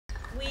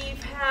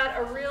had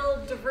a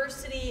real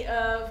diversity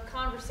of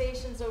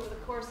conversations over the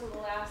course of the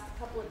last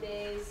couple of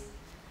days.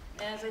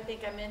 As I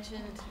think I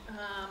mentioned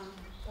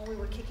when we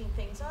were kicking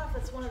things off,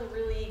 that's one of the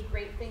really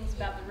great things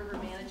about the River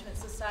Management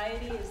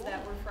Society is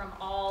that we're from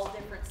all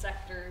different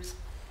sectors.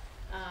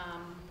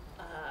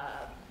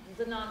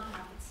 The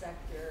nonprofit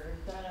sector,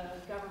 the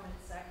government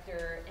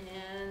sector,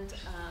 and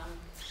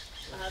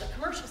the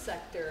commercial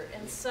sector.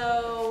 And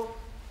so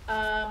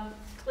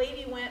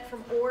Clavey Wendt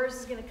from OARS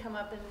is going to come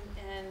up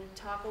and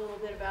talk a little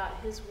bit about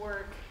his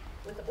work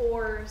with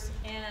OARS.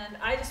 And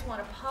I just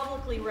want to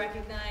publicly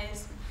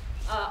recognize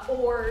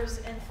OARS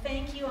and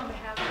thank you on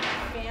behalf of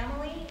my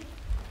family,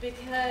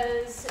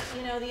 because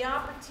the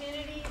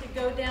opportunity to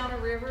go down a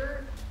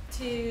river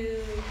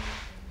to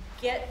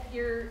get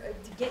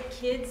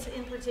kids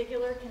in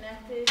particular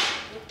connected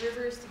with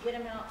rivers, to get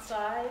them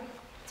outside,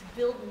 to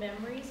build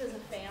memories as a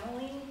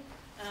family.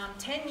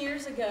 10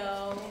 years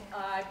ago,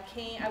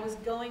 I was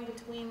going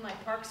between my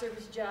Park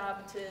Service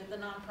job to the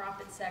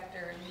nonprofit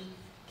sector, and we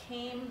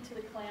came to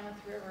the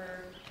Klamath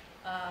River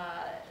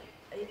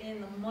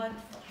in the month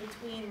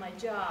between my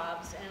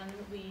jobs, and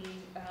we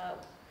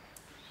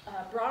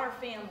brought our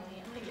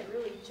family. I'm going to get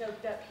really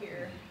choked up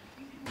here.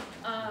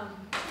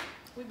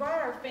 We brought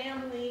our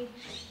family,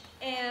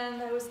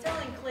 and I was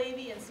telling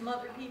Clavey and some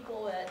other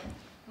people that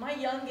my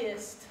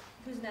youngest,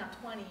 who's now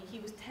 20, he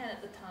was 10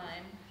 at the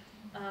time,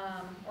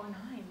 or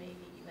 9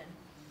 maybe even.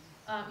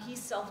 He's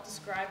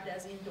self-described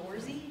as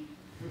indoorsy.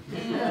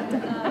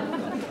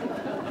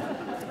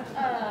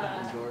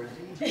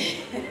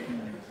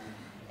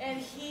 And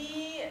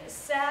he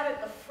sat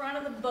at the front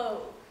of the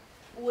boat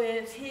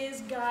with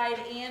his guide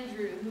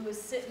Andrew, who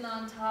was sitting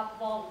on top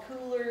of all the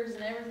coolers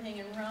and everything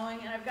and rowing.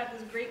 And I've got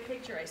this great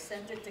picture, I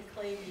sent it to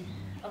Clavey,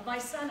 of my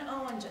son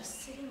Owen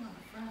just sitting on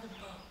the front of the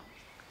boat,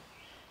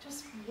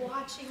 just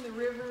watching the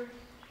river,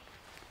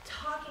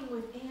 talking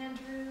with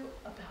Andrew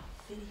about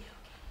video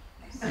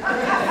games.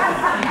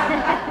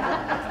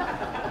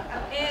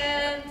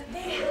 And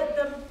they had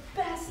the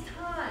best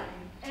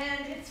time.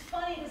 And it's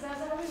funny because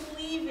as I was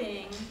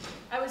leaving,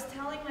 I was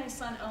telling my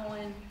son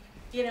Owen,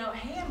 hey,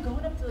 I'm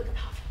going up to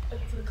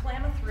the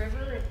Klamath River.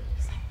 And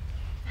he's like,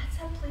 that's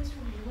that place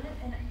where we went.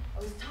 And I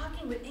was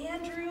talking with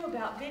Andrew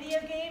about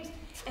video games,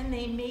 and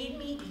they made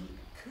me eat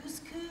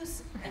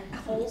couscous and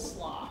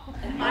coleslaw,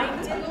 and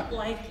I didn't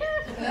like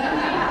it.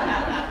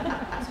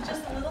 It's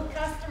just a little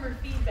customer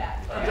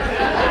feedback. But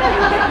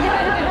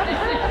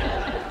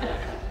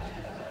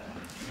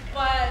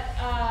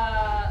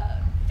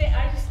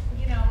I just,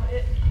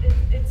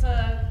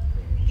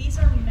 these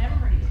are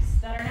memories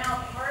that are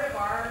now part of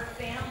our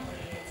family.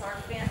 It's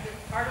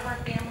part of our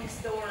family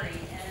story,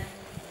 and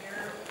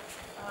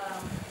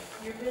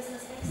your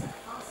business makes it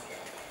possible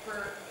for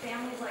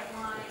families like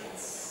mine and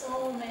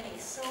so many.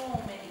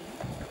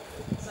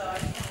 So I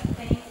just want to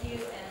thank you,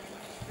 and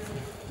just really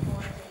looking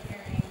forward to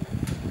hearing.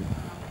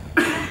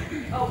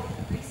 Oh,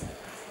 Lisa,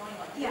 it's going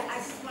like this. Yeah, I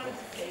just wanted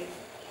to say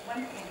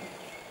one thing.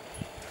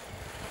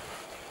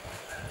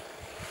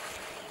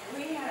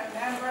 We had a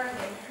member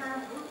named Herm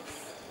Brooks.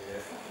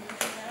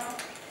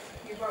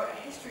 He wrote a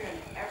history on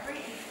every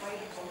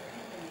inflatable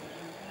company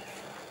in the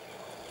country.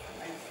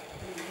 Like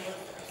the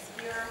most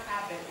obscure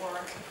habit or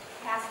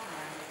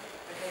pastime,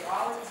 but they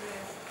all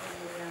exist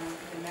in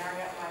the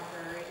Marriott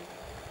Library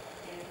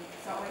in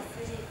Salt Lake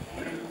City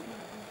and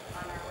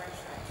on our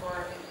website, or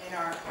in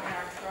our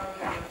trove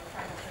that we're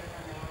trying to put it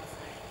on our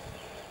website.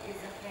 He's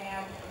a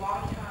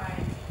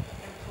long-time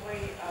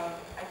employee of,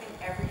 I think,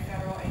 every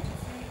federal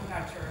agency. I'm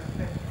not sure,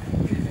 but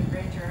he was a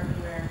ranger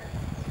everywhere.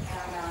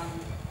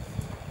 And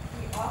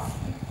he also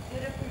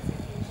did a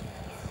presentation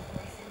at a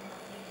symposium a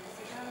few years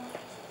ago,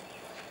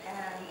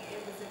 and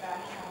it was about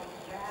how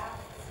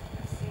rafts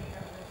have saved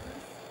our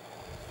rivers.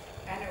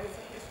 And it was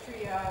a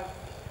history of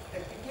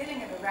the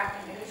beginning of the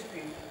rafting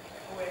industry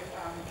with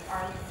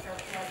Army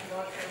surplus,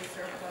 military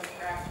surplus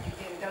rafts.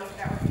 That was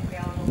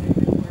available in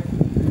the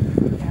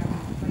down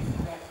places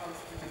like folks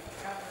were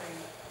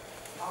discovering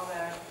all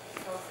the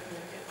folks in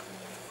the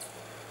 50s,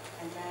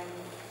 and then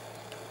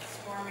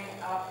swarming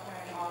up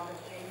when all the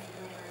baby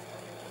boomers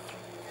were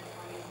in the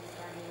 20s and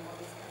starting all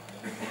these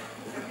companies.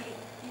 So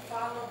he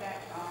followed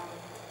that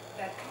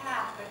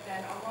path, but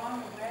then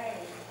along the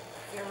way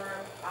there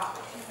were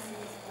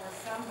opportunities for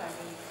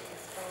somebody to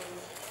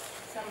expose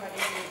somebody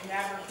who would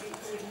never choose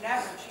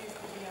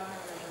to be on a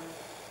river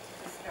to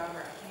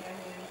discover a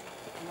canyon,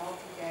 a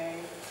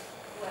multi-day,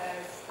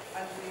 cliffs,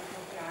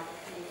 unbelievable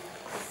geography,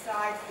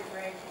 besides the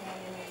Grand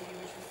Canyon maybe,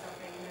 which was so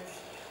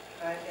famous,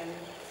 but then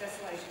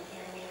Desolation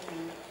Canyon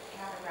and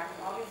Cataract,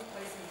 all these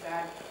places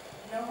that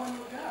no one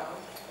would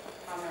go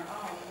on their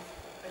own,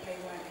 but they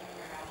went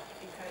anywhere else.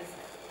 Because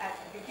at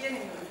the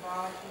beginning it was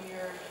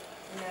volunteer,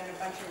 and then a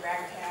bunch of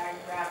ragtag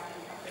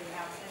rafting company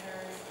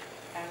outfitters,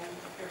 and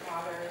your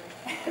father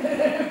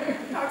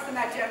talks in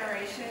that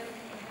generation,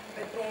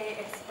 but they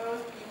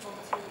exposed people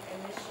to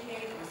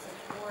initiate or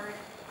support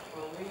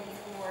or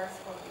reinforce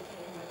what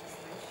became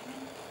legislation,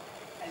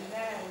 and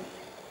then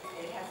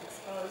it has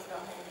exposed the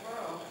whole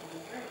world to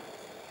the drink.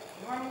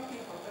 Normal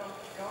people don't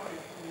go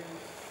into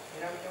communities,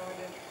 they don't go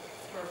into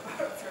for a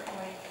boat,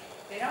 certainly.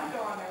 They don't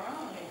go on their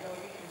own, they go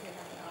because they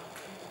have an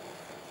opportunity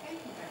to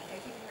be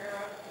taken care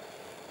of.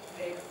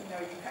 They,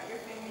 you cut your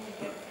finger, you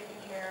get taken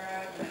care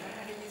of, you learn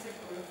how to use a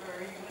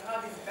groover, you learn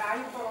all these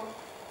valuable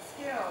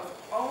skills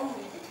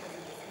only because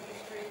of this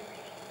industry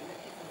and the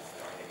people who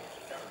started it.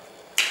 So,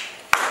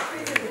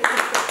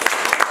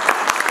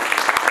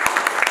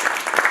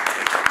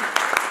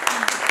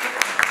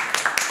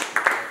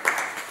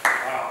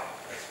 wow,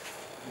 that's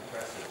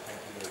impressive. Thank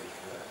you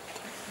for that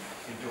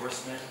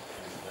endorsement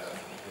and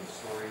those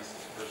stories,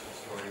 personal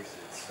stories.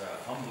 It's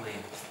humbling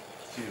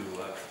to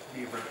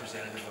be a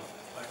representative of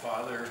my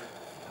father,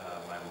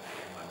 my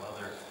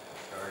mother,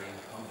 starting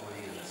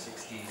humbly in the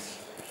 60s,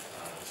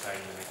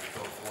 deciding to make a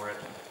go for it.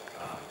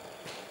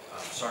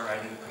 I'm sorry I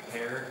didn't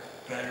prepare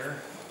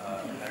better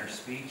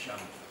speech. I'm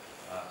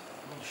a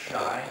little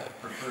shy. I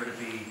prefer to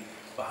be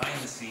behind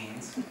the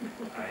scenes.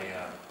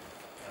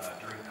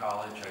 During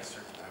college, I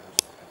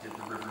did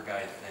the river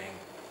guide thing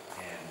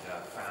and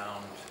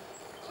found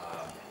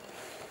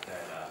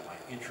that my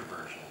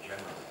introversion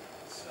generally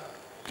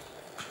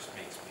just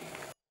makes me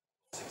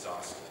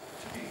exhausted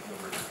to be a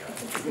river guide.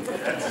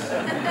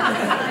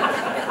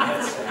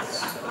 That's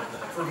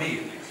for me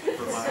at least,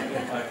 for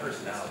my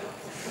personality.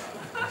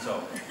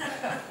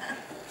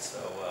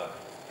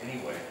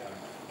 Anyway,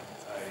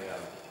 I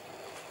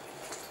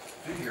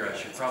figure I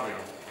should probably,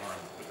 on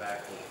the back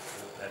of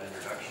that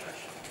introduction, I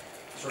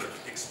should sort of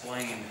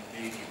explain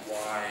maybe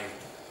why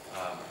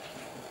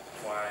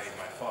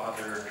my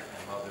father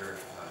and mother,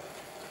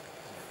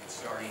 in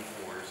starting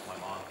OARS, my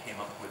mom came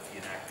up with the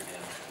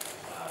acronym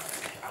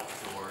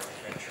Outdoor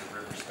Adventure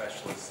River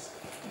Specialists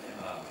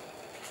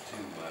to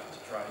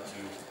try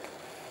to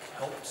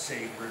help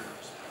save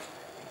rivers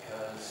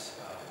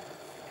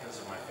because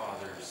of my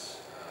father's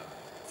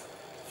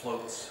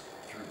floats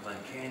through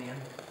Glen Canyon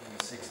in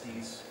the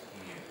 60s.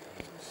 He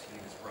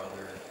and his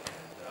brother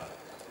and a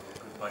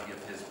good buddy of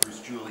his,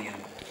 Bruce Julian,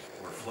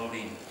 were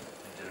floating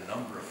and did a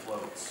number of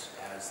floats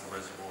as the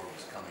reservoir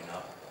was coming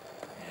up,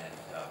 and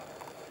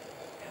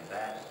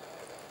that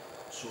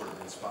sort of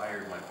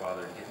inspired my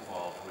father to get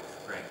involved with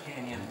Grand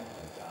Canyon,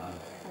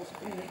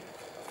 to be a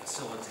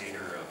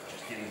facilitator of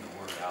just getting the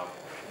word out.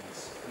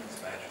 These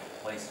magical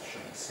places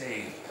should be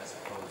saved as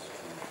opposed to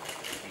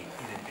being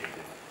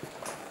inundated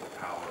with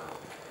power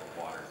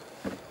or water.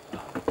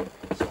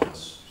 So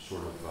it's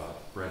sort of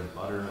bread and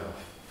butter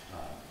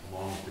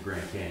along with the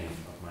Grand Canyon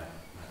of my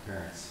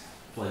parents'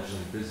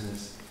 fledgling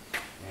business.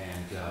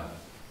 And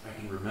I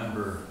can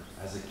remember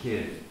as a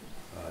kid,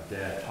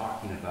 Dad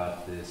talking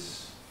about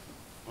this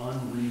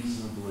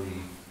unreasonably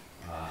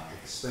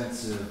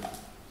expensive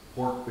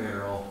pork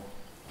barrel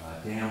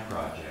dam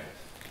project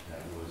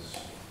that was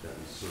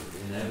sort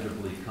of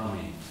inevitably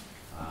coming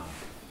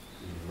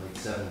in the late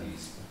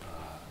 70s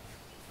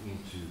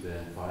into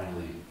then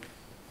finally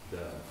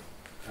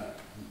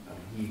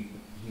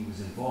he was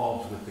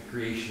involved with the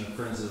creation of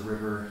Friends of the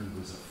River. He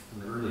was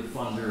an early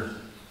funder.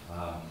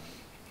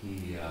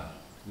 He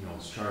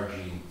was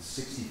charging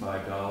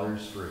 $65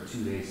 for a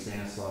 2-day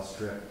Stanislaus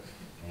trip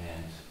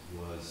and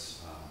was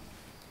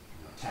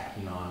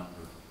tacking on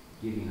or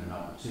giving an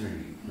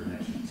opportunity for an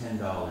extra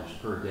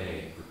 $10 per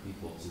day for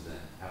people to then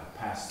have a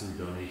pass-through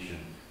donation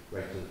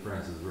right to the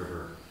Friends of the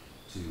River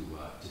to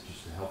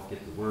just to help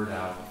get the word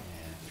out,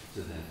 and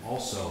to then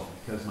also,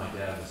 because my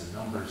dad was a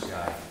numbers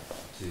guy,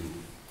 to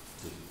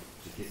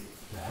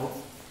help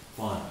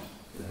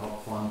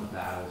fund the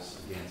battles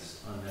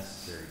against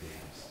unnecessary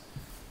dams.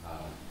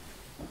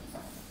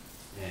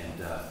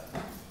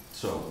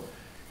 So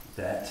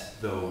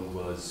that, though,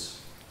 was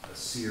a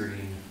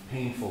searing,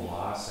 painful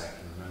loss. I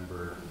can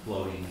remember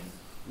floating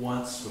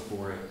once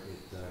before it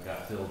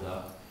got filled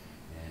up,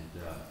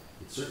 and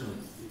it certainly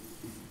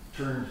it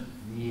turned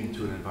me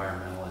into an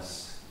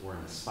environmentalist, or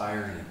an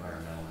aspiring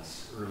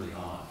environmentalist, early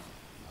on.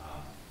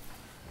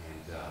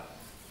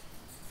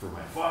 For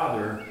my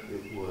father,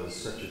 it was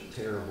such a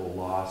terrible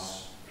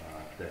loss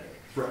that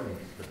threatened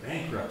the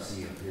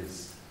bankruptcy of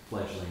his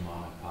fledgling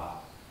mom and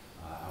pop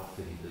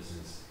outfitting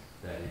business,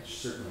 that it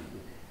certainly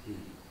it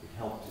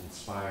helped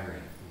inspire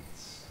and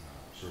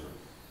sort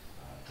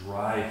of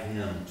drive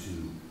him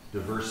to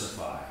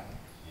diversify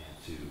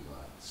and to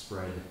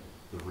spread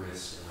the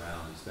risk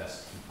around as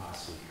best he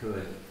possibly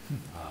could.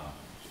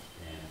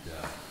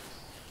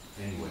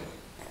 Anyway,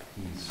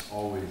 he's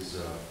always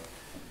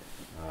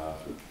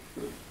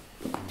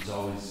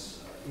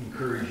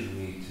encouraging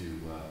me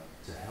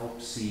to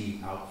help see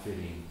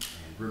outfitting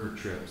and river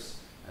trips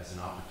as an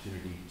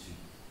opportunity to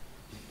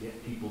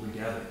get people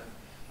together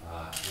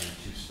and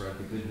to spread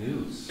the good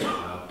news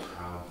about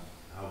how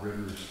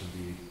rivers can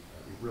be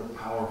a real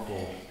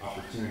powerful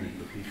opportunity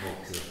for people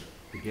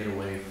to get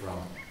away from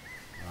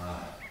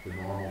the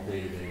normal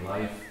day-to-day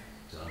life,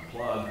 to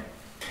unplug,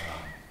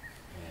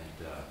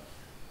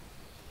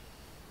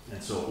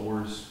 and so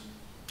OARS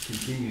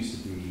continues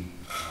to be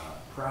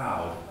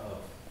proud of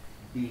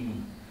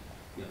being,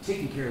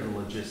 taking care of the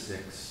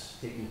logistics,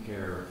 taking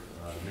care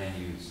of the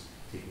menus,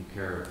 taking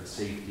care of the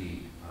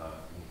safety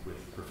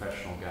with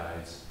professional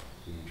guides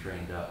being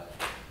trained up,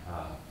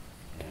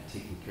 and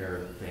taking care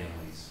of the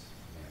families,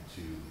 and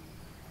to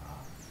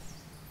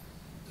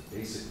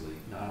basically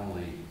not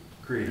only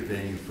create a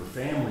venue for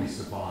families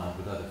to bond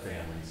with other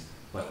families,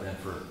 but then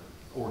for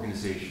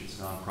organizations,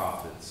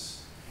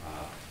 nonprofits,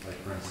 like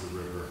Friends of the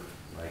River,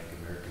 like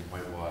American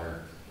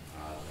Whitewater,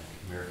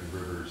 like American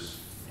Rivers,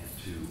 and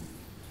to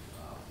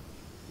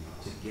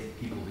to get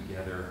people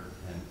together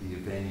and be a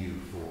venue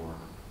for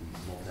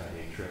these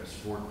multi-day trips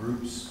for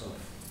groups of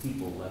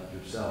people like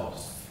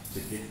yourselves to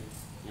get,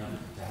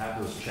 to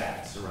have those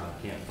chats around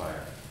a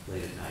campfire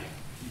late at night,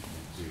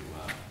 and to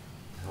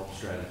help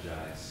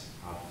strategize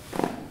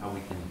how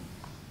we can,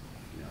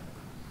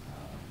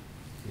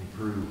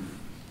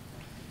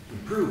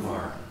 improve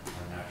our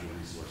natural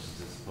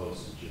resources as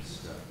opposed to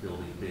just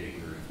building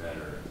bigger and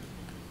better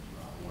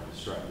and more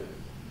destructive.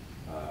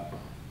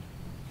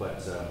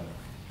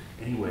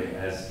 Anyway,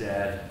 as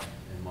Dad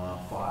and Mom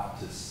fought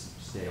to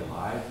stay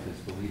alive, because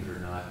believe it or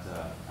not,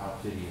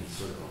 outfitting is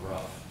sort of a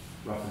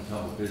rough and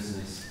tumble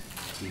business.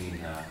 Being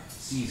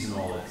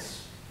seasonal,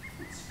 it's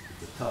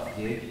a tough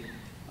gig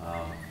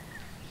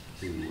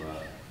to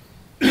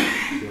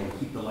be able to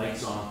keep the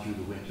lights on through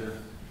the winter.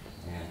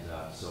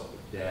 And so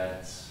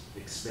Dad's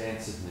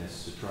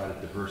expansiveness to try to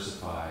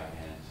diversify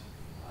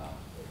and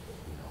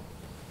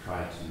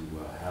try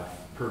to have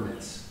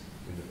permits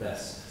in the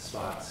best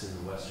spots in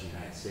the western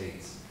United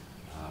States,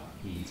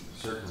 he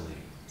certainly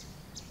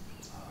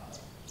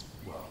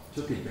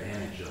took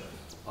advantage of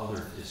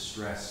other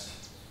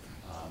distressed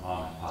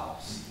mom and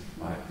pops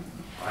by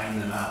buying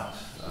them out.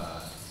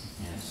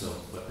 And so,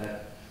 but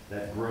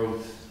that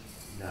growth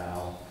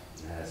now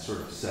has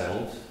sort of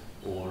settled.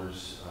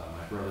 OARS,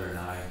 my brother and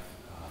I,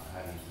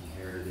 having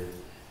inherited it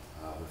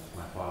with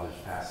my father's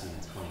passing in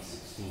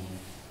 2016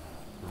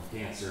 from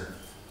cancer,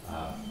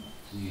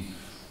 we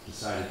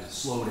decided to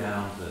slow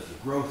down the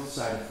growth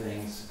side of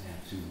things and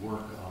to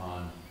work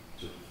on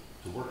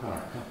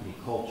our company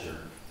culture,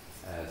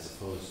 as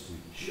opposed to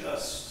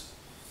just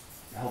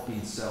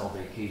helping sell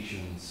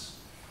vacations,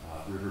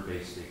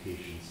 river-based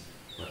vacations,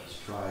 but to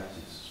try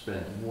to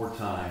spend more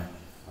time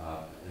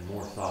and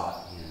more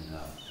thought in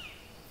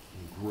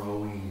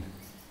growing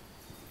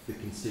the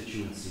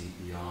constituency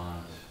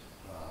beyond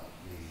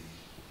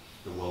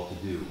the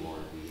well-to-do or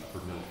the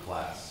upper middle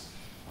class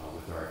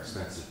with our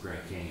expensive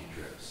Grand Canyon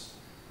trips.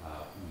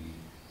 We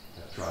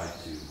have tried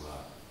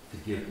to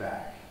give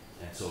back,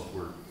 and so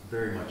we're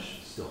very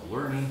much still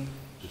learning.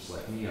 Just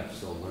like me, I'm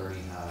still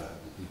learning how to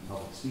do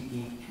public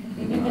speaking.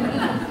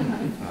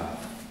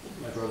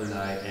 My brother and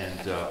I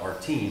and our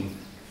team,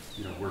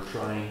 we're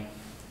trying,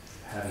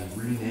 having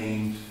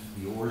renamed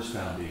the OARS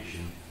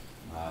Foundation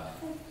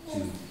to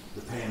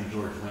the Pam and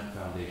George Wendt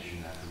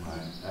Foundation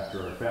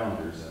after our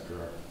founders, after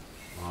our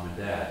mom and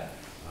dad.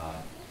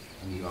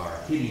 We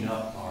are hitting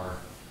up our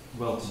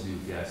well-to-do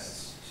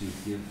guests to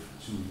give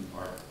to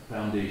our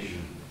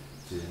foundation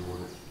in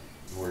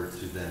order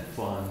to then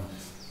fund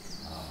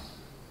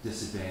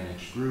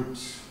disadvantaged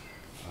groups,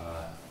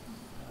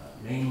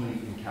 mainly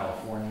in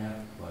California,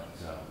 but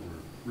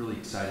we're really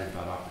excited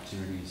about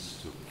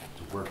opportunities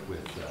to work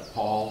with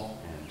Paul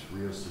and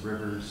Rios to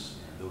Rivers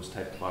and those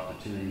type of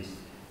opportunities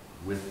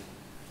with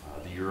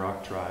the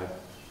Yurok tribe.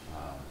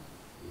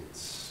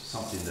 It's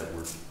something that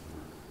we're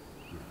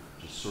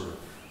just sort of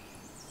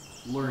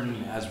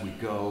learning as we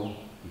go,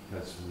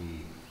 because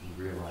we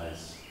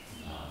realize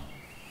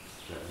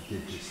that we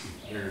did just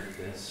inherit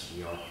this.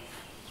 We are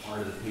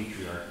part of the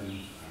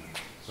patriarchy, I'm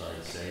sorry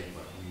to say,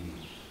 but we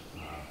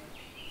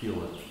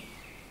feel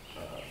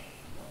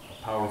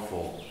a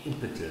powerful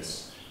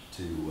impetus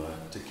to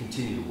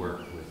continue to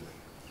work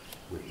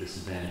with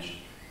disadvantaged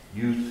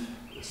youth,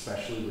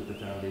 especially with the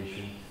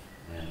foundation,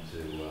 and to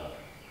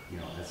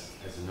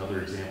as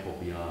another example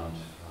beyond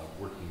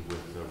working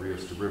with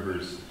Rios to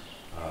Rivers.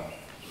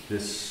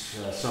 This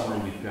summer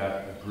we've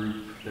got a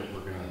group that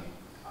we're going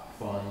to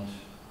fund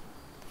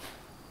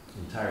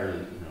entirely,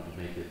 to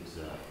make it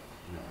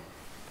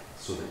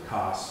so that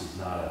cost is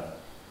not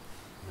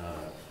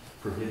a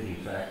prohibiting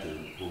factor.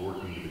 We're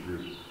working with a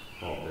group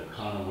called the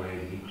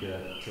Conaway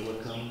Nika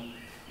Tillicum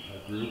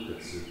group.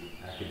 It's an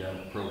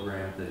academic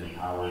program that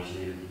empowers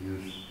Native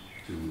youth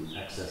to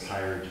access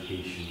higher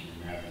education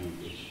and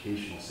navigate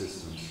educational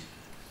systems,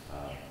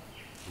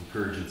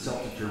 encouraging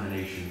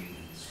self-determination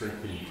and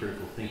strengthening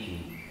critical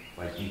thinking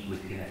by deeply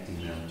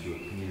connecting them to a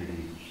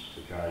community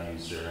that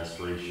values their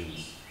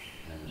aspirations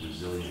and the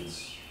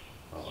resilience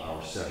of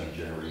our 7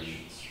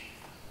 generations.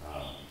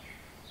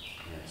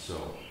 And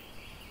so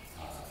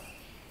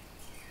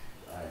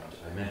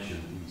I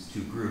mentioned these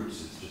 2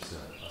 groups. It's just a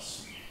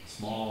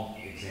small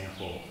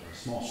example, a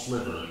small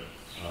sliver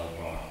of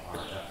our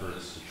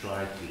efforts to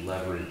try to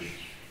leverage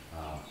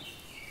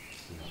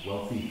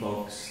wealthy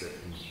folks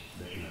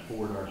that can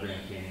afford our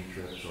Grand Canyon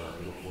trips or our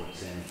Middle Fork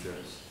salmon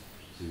trips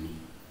to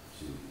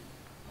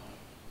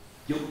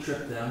guilt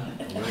trip them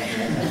a little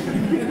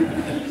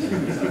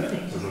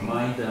bit, to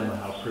remind them of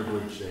how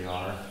privileged they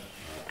are,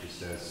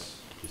 just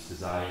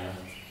as I am,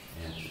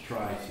 and to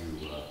try to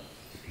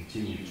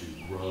continue to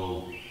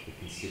grow the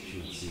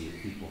constituency of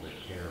people that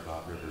care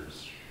about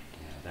rivers,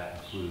 and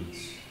that includes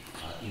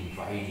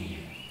inviting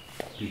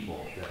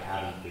people that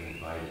haven't been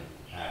invited in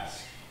the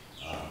past.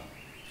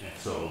 And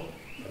so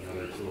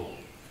another little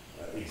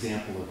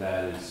example of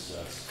that is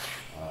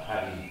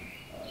having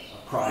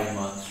a Pride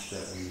Month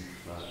that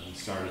we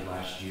started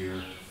last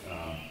year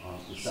on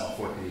the South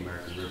Fork of the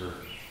American River,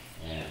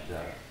 and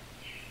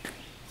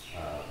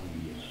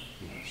we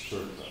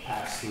sort of a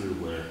pass-through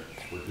where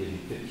we're giving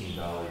 $15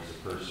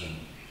 a person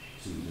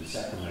to the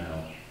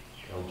Sacramento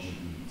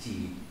LGBT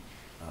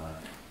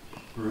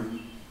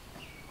group,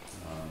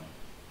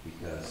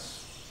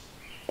 because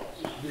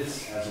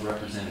this, as a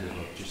representative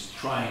of just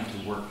trying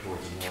to work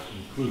towards a more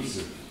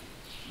inclusive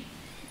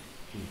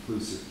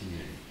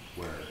community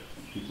where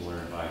people are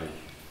invited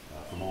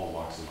from all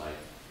walks of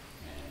life,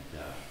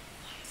 and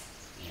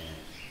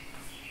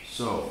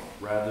so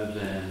rather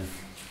than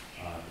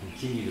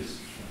continue this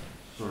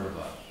sort of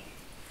a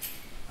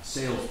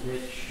sales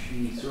pitch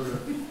sort of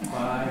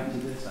vibe to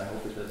this, I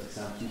hope it doesn't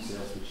sound too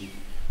sales pitchy,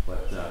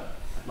 but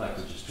I'd like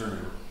to just turn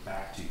it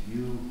back to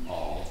you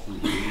all, who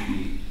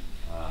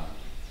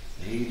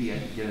maybe I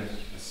could get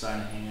a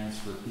sign of hands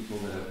for people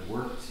that have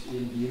worked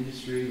in the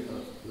industry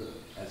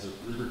as a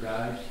river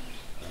guide.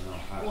 I don't know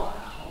how.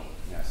 Wow.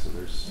 Yeah, so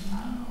there's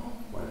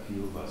quite a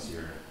few of us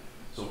here.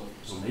 So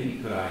maybe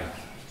could I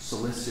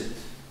solicit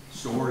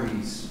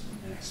stories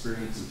and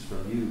experiences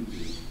from you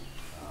to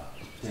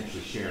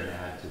potentially share and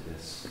add to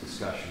this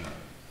discussion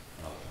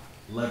of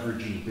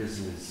leveraging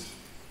business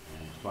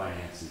and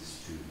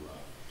finances to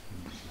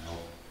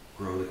help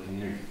grow the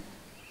community.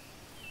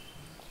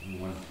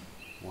 Anyone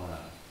want to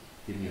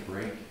give me a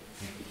break?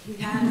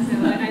 Yeah, so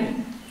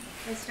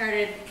I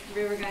started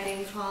river guiding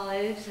in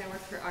college. I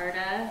work for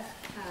ARDA,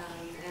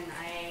 and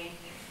I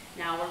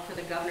now work for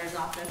the Governor's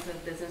Office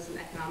of Business and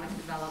Economic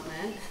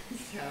Development.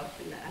 So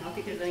I don't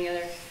think there's any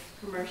other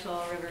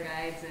commercial river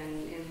guides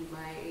in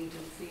my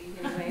agency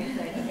anyway.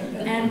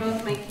 And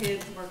both my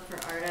kids work for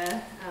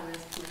ARDA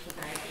as commercial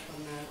guides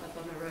up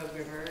on the Rogue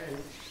River, and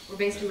we're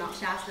based in Mount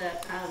Shasta.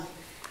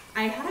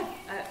 I had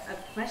a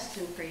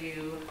question for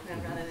you,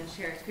 rather than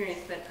share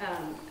experience, but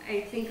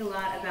I think a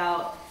lot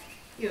about,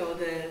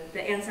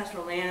 the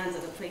ancestral lands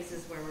of the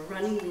places where we're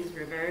running these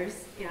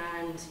rivers,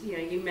 and,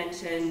 you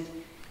mentioned,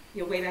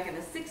 way back in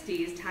the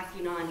 60s,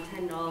 tacking on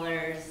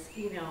 $10,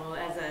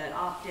 as an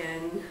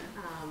opt-in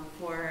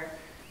for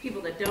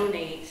people to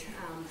donate,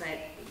 but,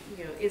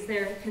 is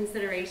there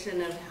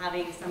consideration of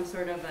having some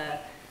sort of a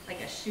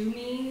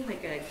shumi,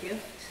 like a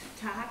gift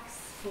tax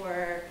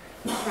for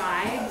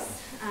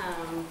tribes,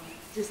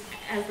 just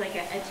as like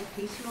an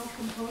educational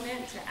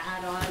component to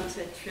add on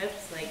to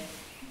trips, like,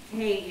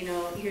 hey,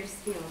 here's,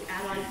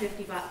 add on $50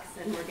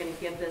 and we're going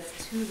to give this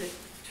to the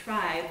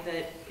tribe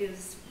that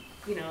is,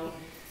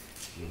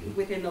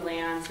 within the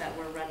lands that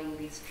we're running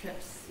these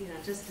trips,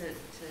 just to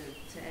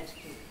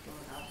educate people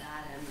about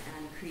that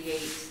and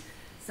create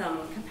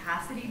some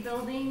capacity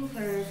building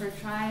for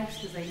tribes,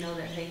 because I know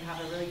that they have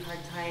a really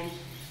hard time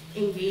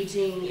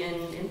engaging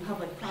in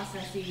public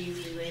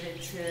processes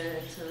related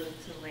to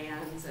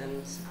lands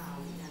and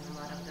a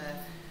lot of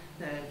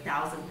the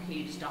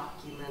 1,000-page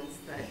documents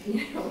that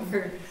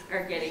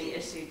are getting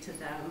issued to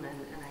them,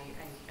 and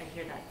I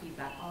hear that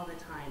feedback all the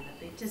time, that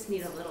they just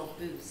need a little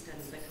boost,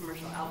 and the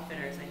commercial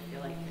outfitters, I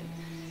feel like,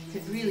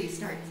 could really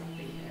start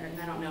something there.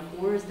 And I don't know if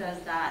OARS does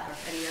that or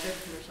if any other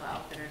commercial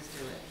outfitters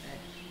do it,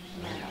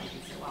 but man, that would be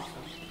so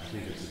awesome. I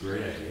think it's a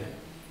great idea.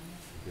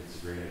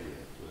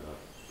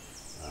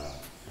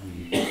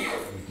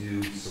 We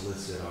do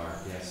solicit our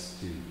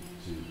guests to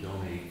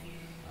donate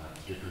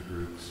to different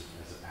groups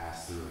as a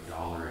pass-through,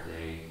 $1 a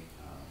day,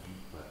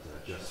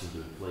 but just due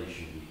to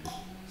inflation, we could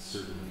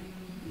certainly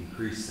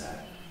increase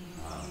that.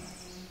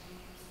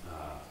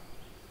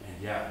 And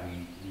yeah,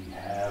 we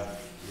have,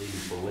 maybe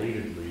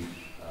belatedly,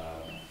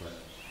 but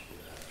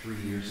 3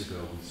 years ago,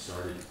 we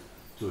started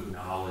to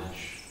acknowledge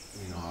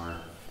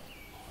on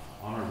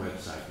our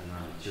website, in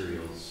our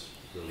materials,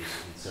 those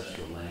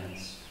ancestral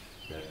lands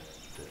that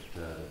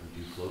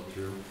we do float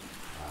through,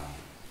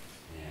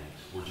 and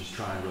we're just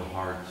trying real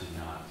hard to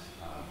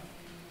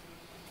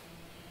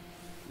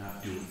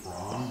not do it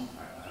wrong.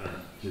 I don't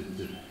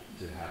know,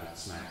 to have it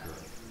smack of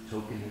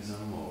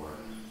tokenism or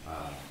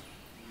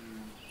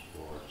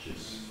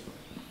just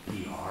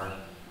PR,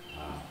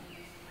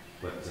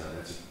 but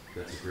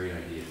that's a great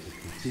idea to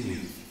continue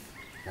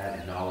that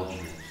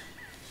acknowledgement,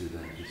 to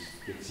then just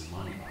get some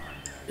money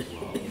behind that as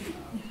well. Move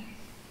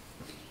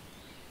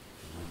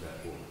that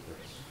forward.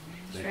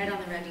 It's right on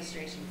the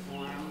registration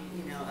form,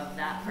 of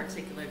that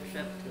particular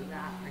trip to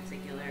that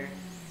particular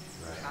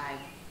tribe.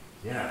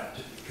 Yeah,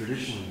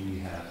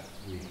 traditionally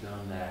we've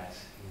done that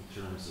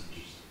in terms of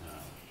just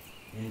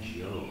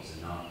NGOs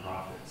and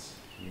nonprofits,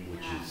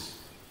 which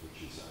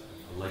is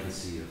a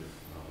legacy of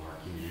our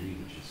community,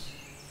 which is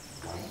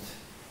white.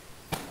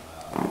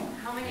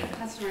 How many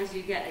customers do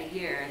you get a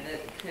year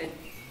that could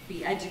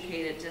be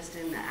educated just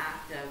in the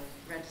act of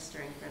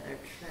registering for their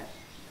trip?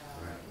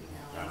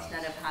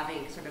 Instead of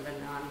having sort of an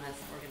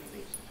anonymous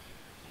organization.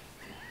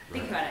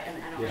 Think about it,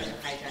 and I don't want to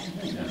hijack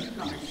the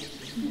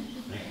conversation.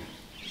 Thank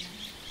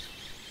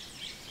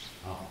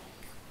you.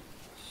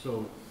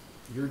 So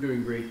you're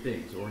doing great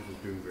things, OARS is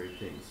doing great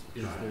things.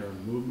 Is Right. there a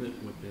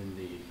movement within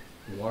the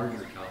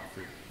larger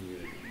outfit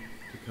community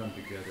to come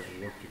together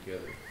and work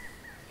together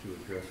to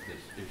address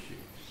this issue?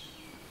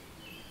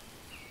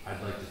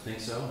 I'd like to think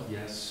so,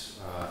 yes.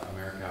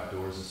 America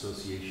Outdoors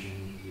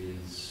Association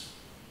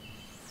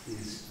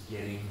is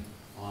getting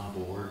on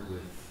board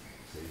with,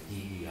 say,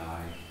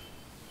 DEI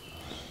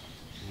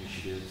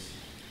initiatives.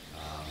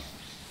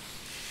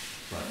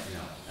 But, you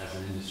know, as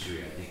an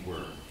industry, I think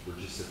we're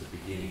just at the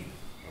beginning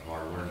of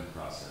our learning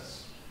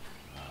process.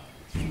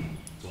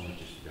 It's only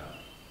just begun.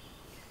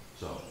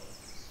 So,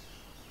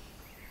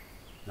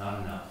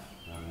 not enough.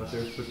 But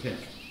there's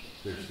potential.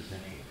 There's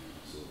potential,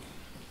 absolutely.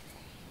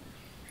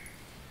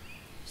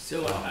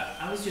 So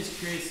I was just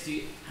curious,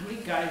 how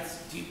many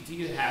guides, do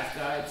you have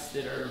guides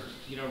that are,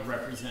 you know,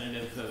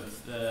 representative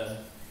of the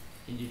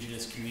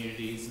indigenous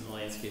communities and the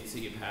landscapes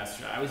that you pass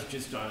through? I was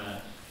just on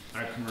a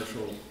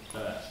commercially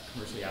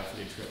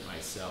outfitted trip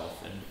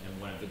myself,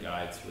 and one of the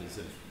guides was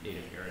of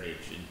Native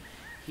heritage, and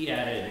he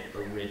added a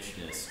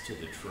richness to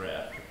the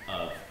trip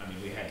of, I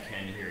mean, we had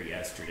Ken here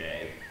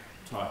yesterday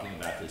talking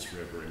about this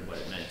river and what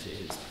it meant to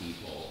his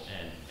people,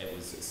 and it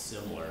was a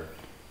similar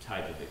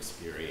type of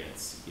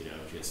experience, you know,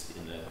 just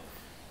in the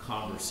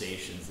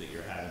conversations that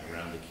you're having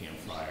around the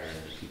campfire and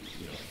the people,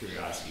 you know,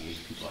 curiosity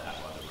people have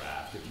on the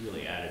raft. It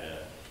really added an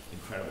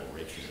incredible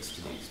richness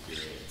to the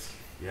experience.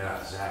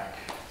 Yeah,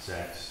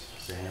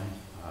 Sam,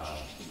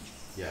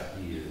 yeah,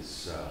 he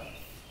is,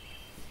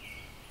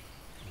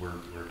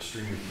 we're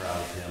extremely proud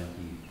of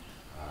him.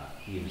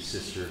 He and his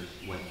sister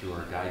went through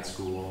our guide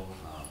school,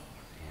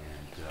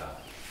 and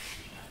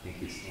I think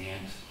his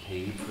aunt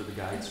paid for the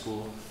guide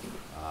school,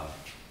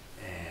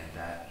 and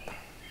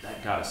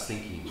that got us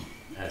thinking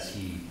as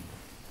he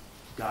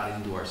got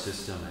into our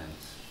system and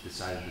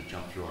decided to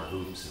jump through our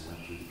hoops and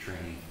went through the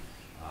training.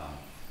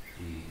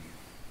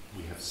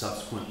 We have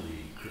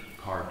subsequently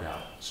carved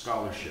out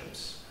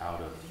scholarships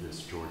out of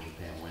this George and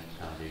Pam Wendt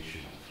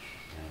Foundation,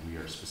 and we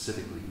are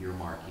specifically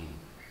earmarking,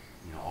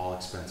 you know, all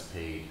expense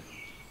paid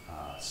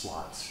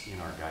slots in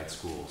our guide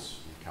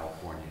schools in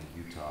California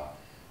and Utah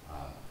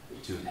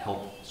to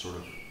help sort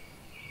of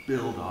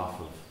build off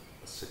of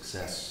a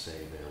success,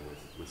 say, there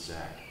with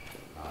Zach.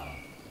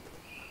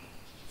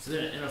 So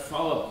then, and a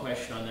follow-up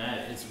question on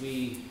that is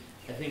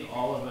I think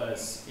all of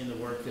us in the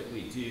work that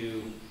we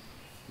do,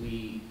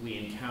 we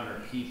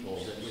encounter people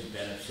that would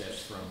benefit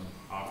from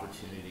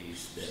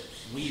opportunities that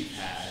we've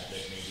had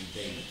that maybe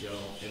they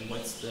don't. And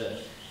what's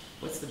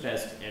the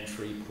best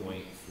entry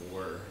point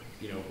for,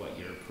 you know, what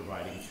you're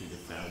providing through the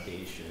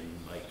foundation?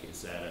 Like,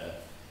 is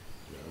that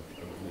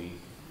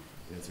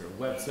is there a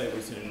website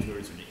we're sending to, or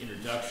is there an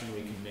introduction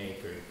we can make,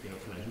 or, you know,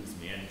 kind of who's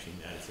managing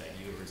that? Is that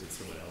you, or is it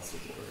someone else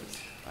at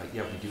OARS?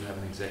 Yeah, we do have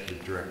an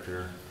executive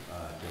director,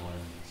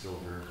 Dylan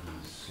Silver,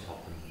 who's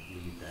helping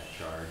lead that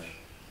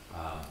charge.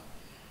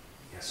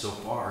 Yeah, so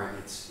far,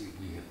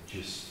 we have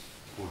just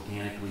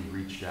organically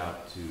reached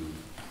out to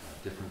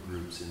different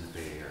groups in the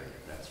Bay Area.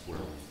 That's where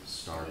we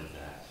started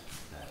that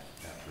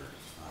effort.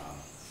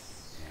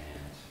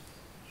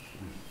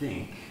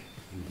 And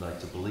we'd like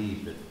to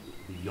believe that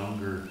the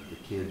younger the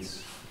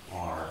kids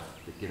are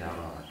that get out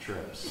on our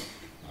trips,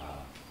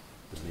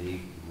 the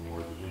more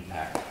the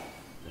impact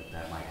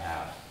that might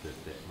have,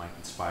 that might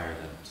inspire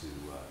them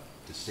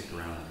to stick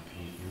around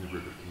in the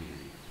river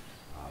community.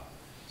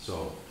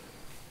 So,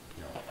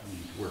 you know,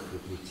 we worked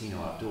with Latino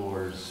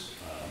Outdoors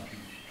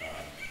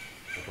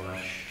a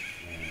bunch,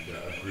 and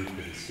a group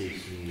that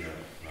escapes me of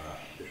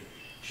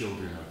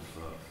children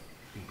of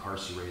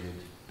incarcerated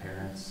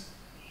parents,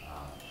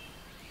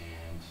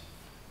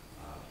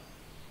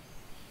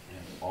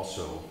 and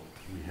also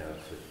we have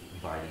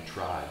invited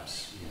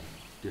tribes in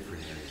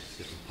different areas,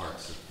 different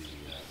parts of the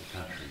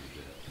country.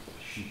 The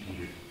sheep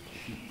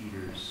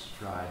eaters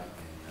tribe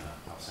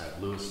in outside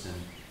of Lewiston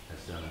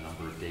has done a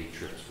number of day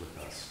trips with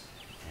us,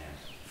 and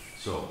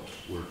so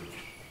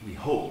we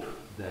hope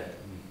that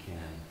we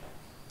can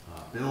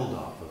build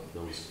off of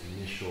those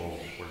initial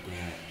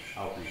organic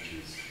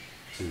outreaches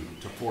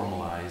to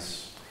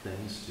formalize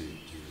things, to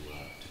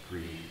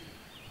create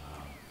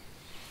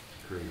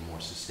a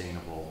more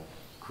sustainable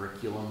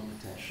curriculum,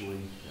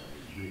 potentially,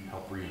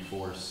 help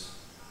reinforce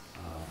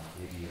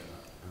maybe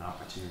an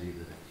opportunity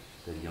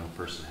that a young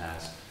person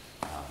has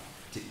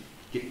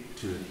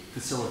to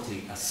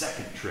facilitate a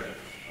second trip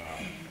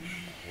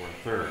or a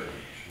third.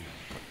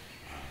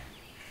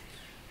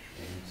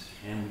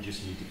 And we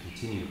just need to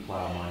continue to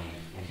plow money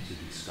into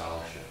these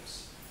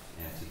scholarships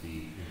and to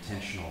be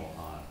intentional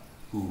on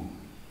who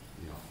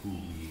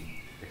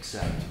we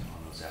accept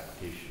on those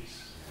applications.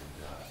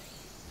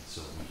 And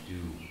so we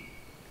do,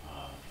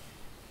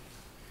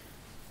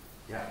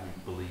 we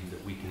believe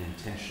that we can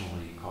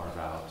intentionally carve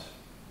out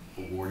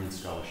awarding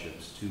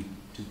scholarships to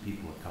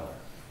people of color,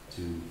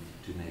 to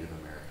Native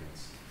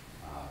Americans,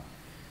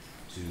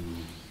 to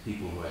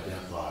people who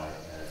identify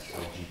as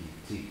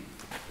LGBT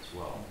as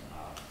well.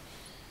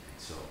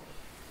 So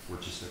we're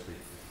just at the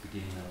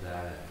beginning of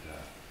that,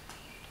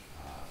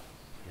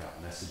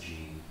 and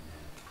messaging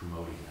and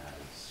promoting that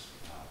is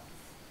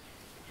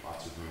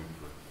lots of room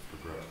for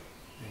growth.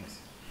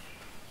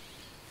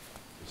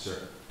 Sir.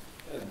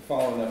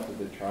 Following up with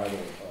the tribal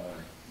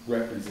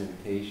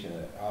representation,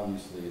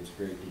 obviously it's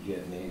great to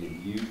get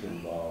Native youth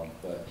involved,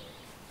 but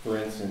for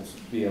instance,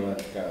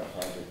 BLM's got a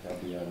project I'll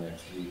be on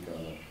next week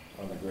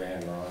on the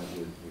Grand Ronde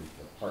with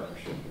a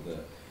partnership with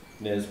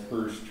the Nez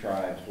Perce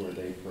tribes, where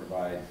they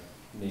provide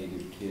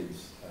Native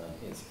kids,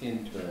 it's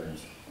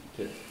interns,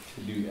 to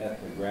do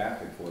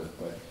ethnographic work.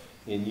 But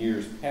in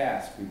years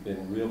past, we've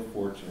been real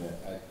fortunate,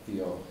 I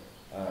feel,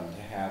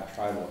 to have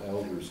tribal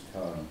elders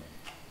come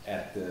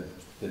at the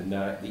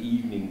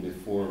evening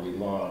before we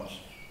launch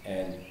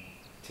and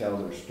tell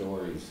their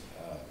stories,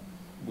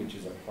 which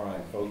is a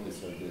prime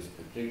focus of this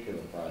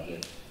particular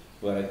project.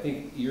 But I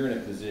think you're in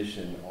a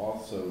position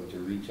also to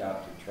reach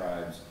out to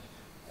tribes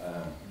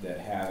that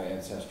have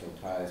ancestral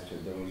ties to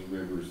those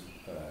rivers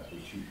that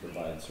you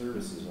provide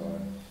services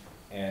on,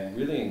 and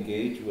really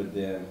engage with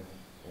them.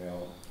 You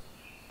know,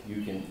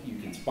 you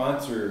can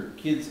sponsor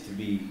kids to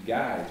be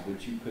guides,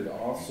 but you could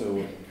also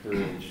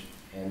encourage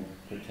and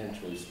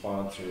potentially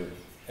sponsor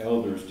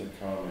elders to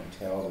come and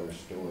tell their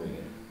story.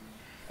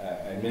 And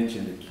I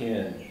mentioned to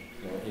Ken,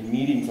 you know, in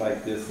meetings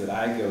like this that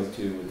I go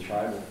to with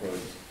tribal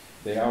folks,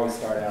 they always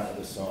start out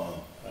with a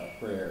song, a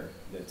prayer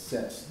that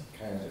sets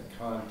kind of the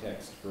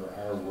context for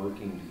our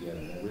working together.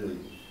 And I really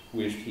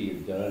wished he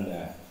had done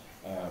that.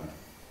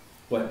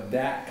 But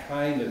that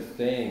kind of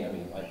thing, I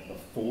mean, like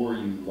before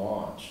you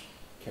launch,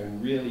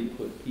 can really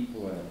put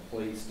people in a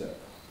place to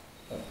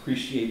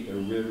appreciate the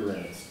river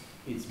and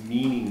its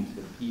meaning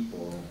to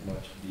people in a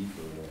much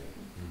deeper way.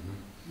 Mm-hmm.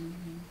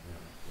 Mm-hmm.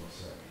 Yeah, well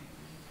said.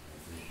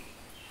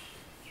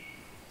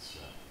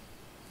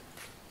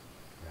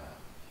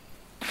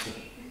 I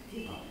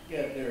agree.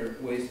 Yeah, there are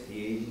ways that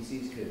the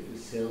agencies could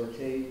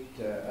facilitate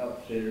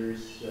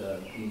outfitters'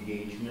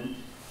 engagement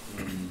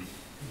in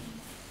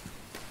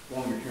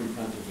longer-term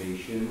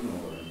conservation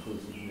or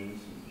inclusiveness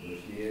and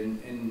diversity.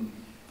 And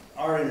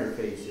our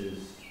interface is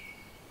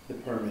the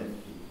permit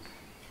fees,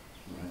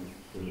 right,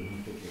 for the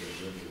particular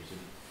rivers.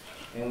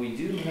 And we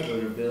do have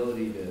an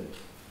ability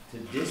to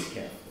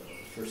discount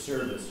those for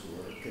service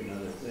work and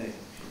other things.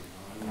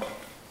 You know?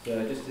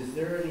 So just, is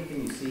there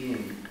anything you see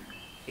in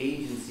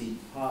agency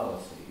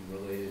policy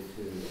related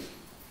to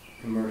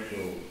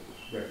commercial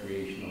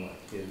recreational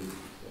activities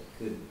that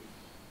could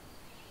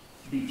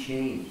be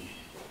changed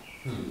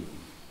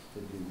to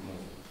do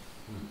more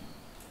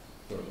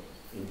for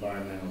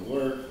environmental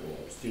work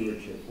or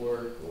stewardship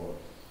work or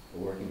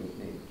working with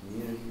Native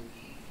communities?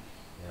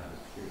 Yeah. I'm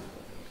curious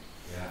about that.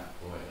 Yeah,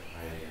 boy,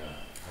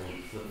 I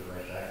would flip it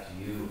right back to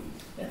you.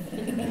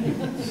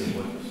 See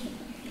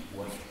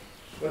what.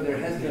 Well, there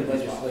has been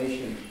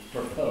legislation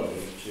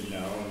proposed, you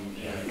know,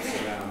 and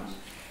it's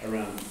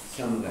around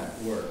some of that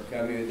work.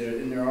 I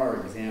mean, there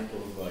are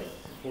examples like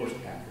horse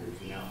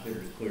packers and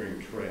outfitters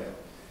clearing trail,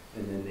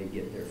 and then they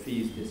get their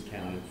fees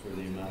discounted for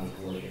the amount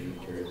of work and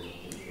materials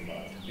that they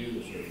provide to do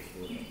the service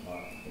work and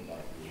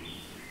provide the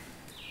agency.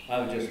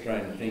 I was just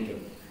trying to think of,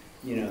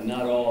 you know,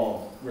 not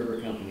all river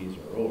companies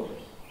are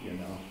OARS, you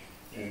know,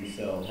 and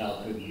so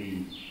how could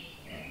we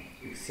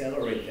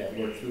accelerate that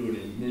work through an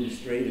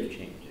administrative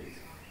changes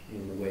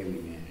in the way we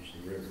manage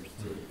the rivers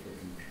too for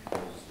commercial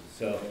purposes.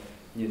 So,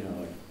 you know,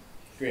 like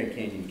Grand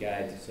Canyon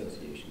Guides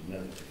Association and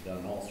others have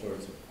done all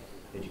sorts of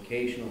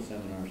educational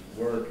seminars,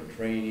 work and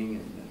training,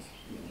 and that's,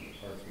 you know, the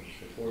parts which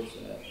supports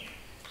that.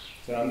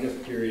 So I'm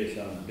just curious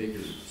on a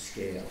bigger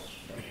scale,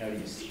 like how do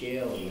you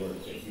scale the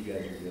work that you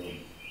guys are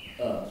building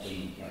up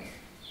and like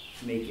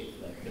make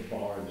it like the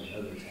bar that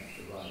others have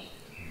to rise to?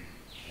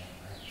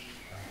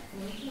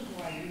 Which is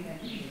why you have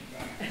to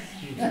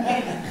do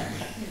that.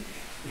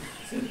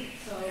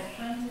 So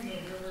Friends of the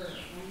River,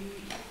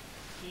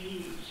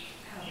 we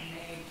have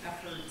made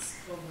efforts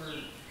over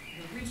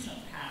the recent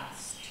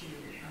past to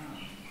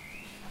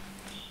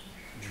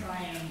try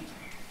and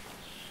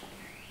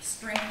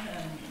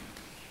strengthen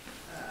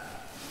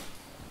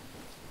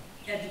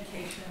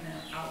education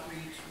and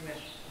outreach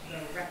with the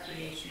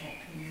recreational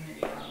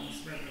community on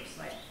these rivers.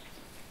 Like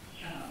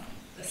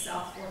the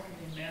South Fork of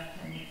the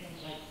American, we think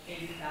like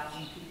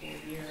 80,000 people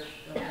a year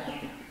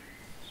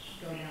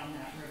go down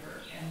that river,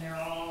 and they're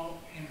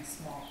all in a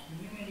small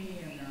community,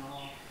 and they're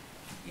all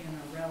in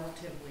a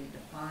relatively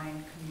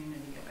defined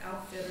community of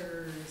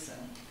outfitters,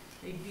 and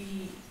they'd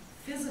be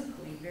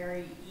physically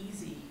very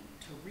easy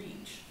to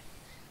reach,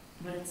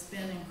 but it's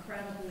been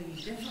incredibly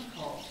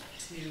difficult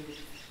to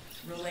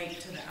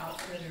relate to the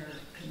outfitter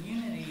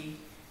community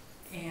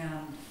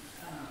and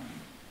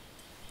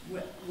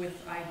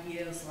with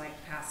ideas like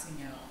passing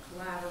out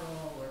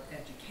collateral or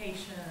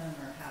education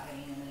or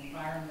having an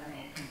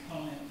environmental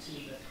component to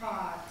the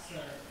talks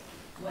or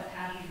what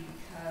have you,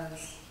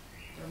 because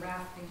the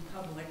rafting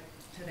public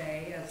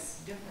today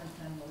is different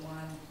than the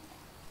one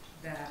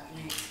that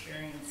we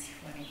experienced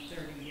 20,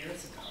 30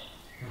 years ago.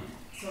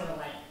 Sort of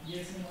like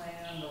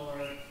Disneyland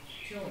or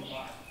Chili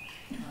Bar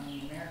on the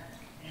American.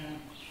 And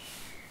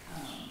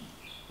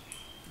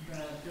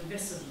the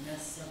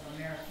divisiveness of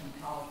American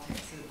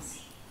politics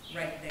is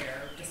right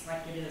there, just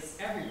like it is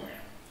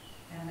everywhere.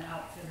 And the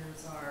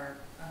outfitters are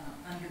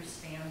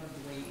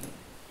understandably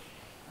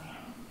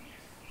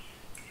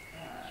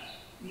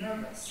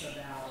nervous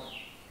about,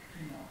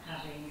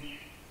 having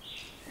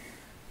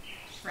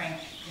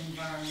frank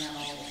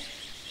environmental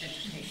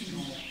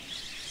educational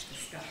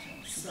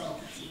discussions.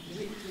 So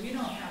we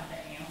don't have the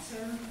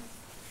answer,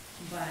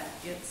 but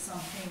it's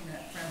something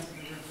that Friends of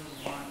the River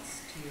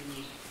wants to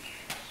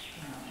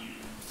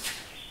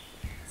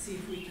see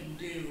if we can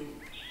do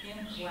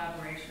in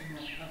collaboration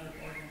with other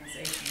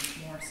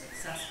organizations more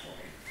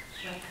successfully.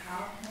 Like,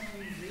 how can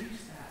we reach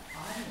that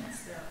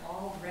audience? They're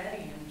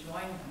already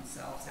enjoying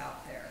themselves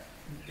out there.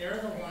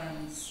 They're the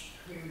ones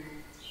who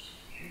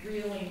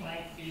really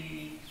might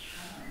be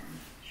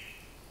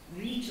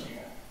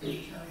reachable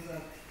in terms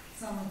of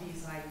some of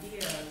these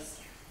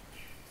ideas.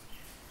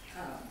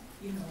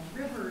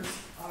 Rivers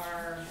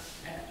are,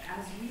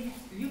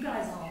 you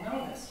guys all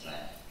know this,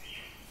 but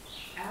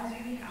as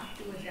we have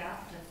to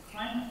adapt to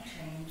climate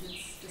change,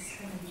 it's just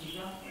going to be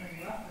rougher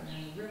and rougher,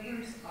 and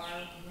rivers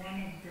are one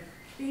of the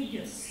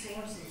biggest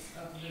sources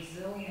of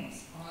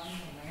resilience on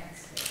the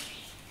landscape.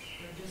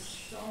 They're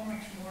just so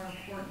much more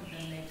important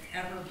than they've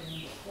ever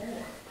been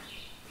before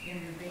in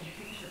the big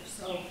picture.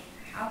 So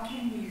how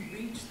can we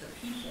reach the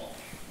people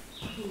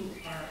who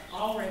are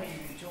already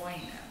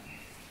enjoying them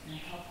and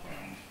help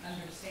them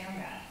understand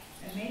that?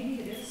 And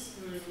maybe it is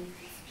through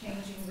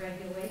changing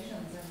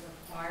regulations and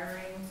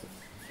requiring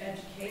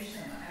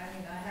education.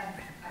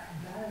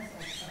 That is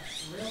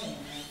a brilliant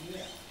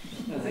idea.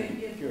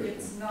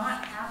 It's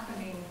not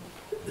happening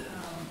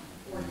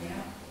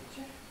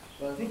organically.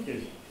 Well, I think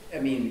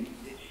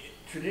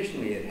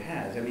traditionally it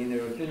has. There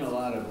have been a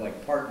lot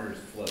of partners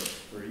floats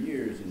for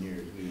years and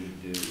years we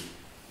would do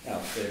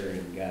out there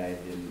and guide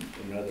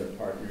and other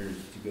partners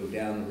to go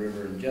down the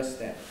river, and just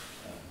that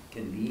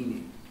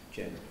convening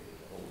generated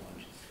a whole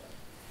bunch of stuff.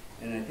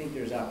 And I think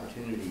there's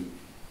opportunity.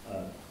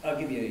 I'll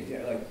give you an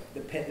example.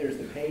 There's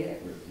the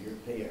Payette River, your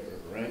Payette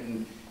River, right?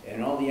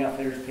 And all the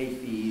outfitters pay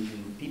fees,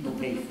 and people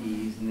pay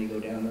fees, and they go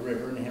down the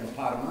river, and they have a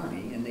pot of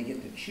money, and they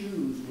get to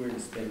choose where to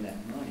spend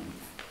that money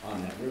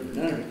on that river.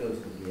 None of it goes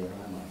to the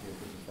BLM out here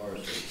because the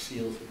Forest Service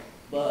steals it.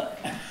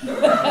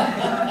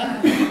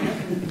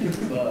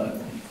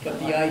 But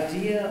the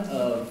idea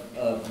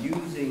of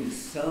using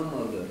some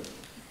of the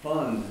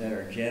funds that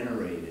are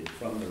generated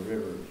from the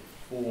river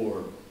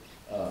for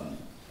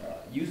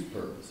youth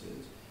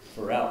purposes,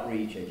 for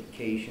outreach,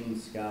 education,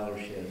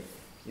 scholarship,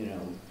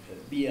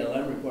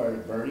 BLM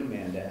requires Burning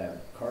Man to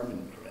have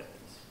carbon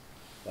credits.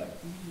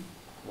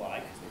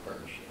 Why? Because they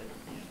burn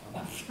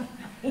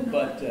shit.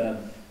 But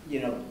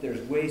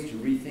there's ways to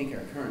rethink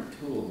our current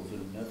tools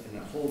in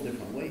a whole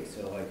different way.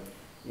 So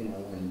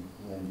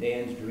when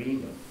Dan's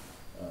dream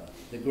of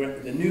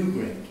the new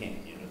Grand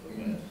Canyon of the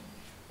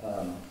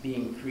West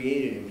being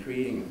created and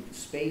creating a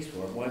space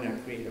for it, why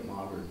not create a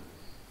modern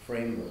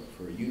framework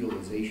for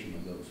utilization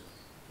of those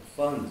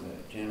funds that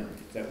it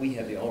generates, that we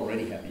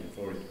already have the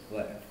authority to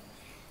collect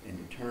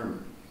and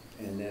determine,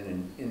 and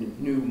then in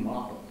new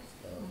models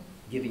of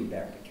giving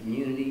back to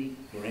community,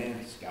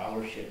 grants,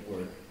 scholarship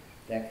work,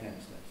 that kind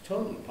of stuff. It's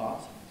totally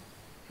possible.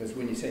 Because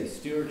when you say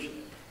stewardship,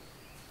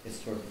 it's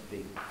sort of a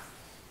big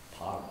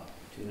pot of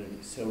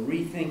opportunities. So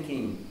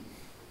rethinking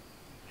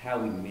how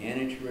we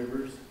manage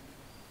rivers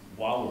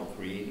while we're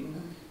creating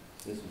them,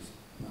 this has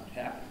not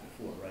happened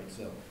before, right?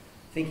 So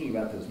thinking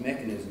about those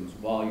mechanisms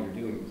while you're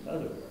doing this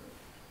other work,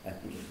 I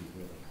think would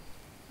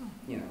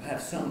be really, have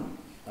some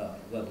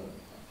level of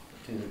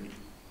opportunity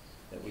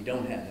that we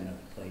don't have in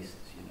other places,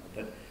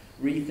 But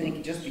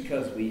rethink, just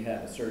because we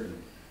have a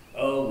certain,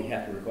 we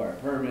have to require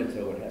permits,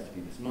 it has to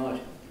be this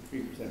much,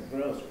 3%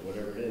 gross, or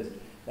whatever it is,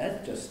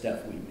 that's just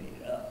stuff we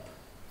made up,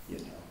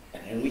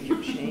 and we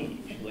can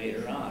change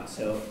later on.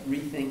 So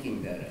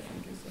rethinking that, I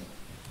think, is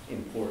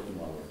important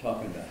while we're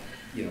talking about,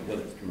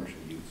 whether it's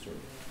commercial use or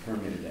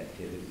permitted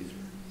activities,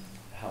 or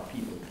how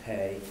people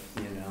pay,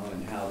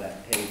 and how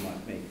that pay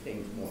might make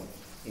things more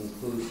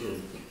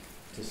inclusive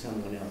to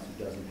someone else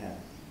who doesn't have it.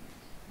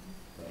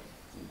 But,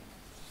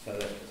 so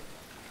that's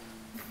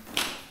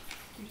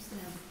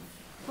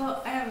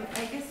Well,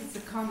 I guess it's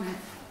a comment,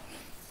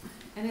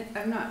 and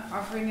I'm not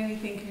offering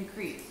anything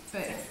concrete,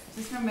 but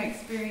just from my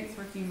experience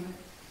working with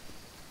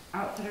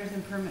outfitters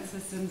and permit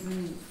systems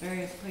in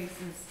various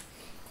places,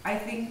 I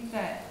think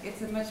that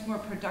it's a much more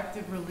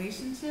productive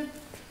relationship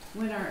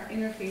when our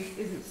interface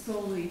isn't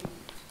solely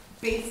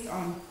based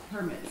on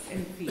permits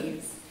and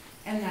fees,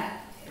 and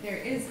that there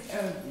is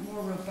a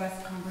more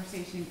robust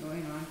conversation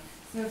going on.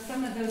 So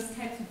some of those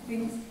types of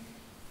things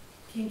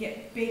can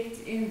get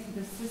baked into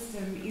the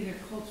system either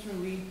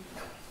culturally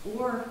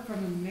or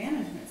from a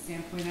management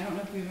standpoint. I don't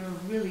know if we've ever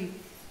really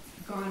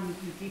gone into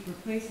a deeper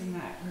place in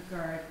that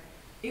regard.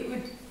 It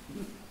would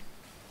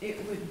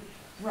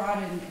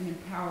broaden and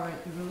empower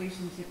the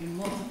relationship in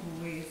multiple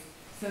ways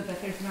so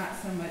that there's not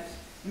so much,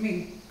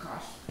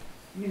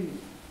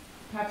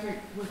 Patrick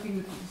working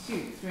with the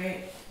shoots,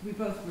 right? We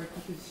both work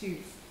with the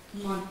shoots,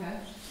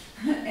 Monica,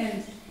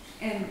 and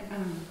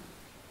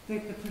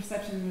the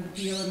perception of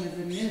the BLM as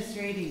an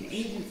administrating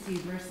agency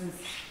versus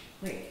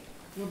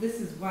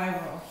this is why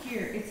we're all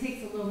here. It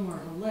takes a little more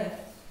of a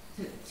lift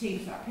to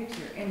change that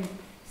picture. And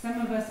some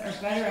of us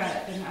are better at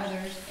it than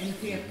others, and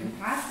if we have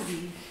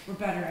capacity, we're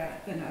better at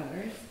it than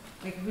others.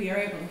 Like if we are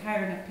able to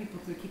hire enough people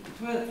to keep the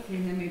toilets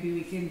clean, then maybe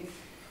we can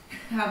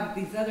have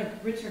these other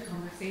richer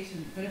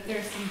conversations. But if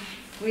there's some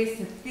ways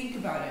to think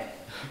about it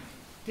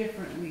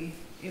differently,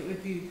 it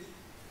would be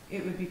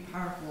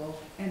powerful.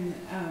 And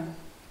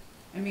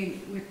I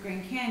mean, with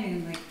Grand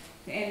Canyon, like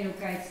the annual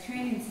guides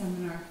training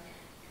seminar,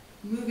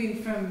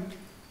 moving from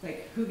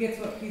like who gets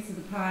what piece of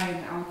the pie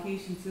and the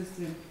allocation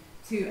system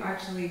to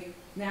actually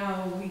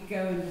now we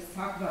go and just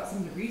talk about some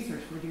of the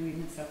research we're doing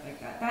and stuff like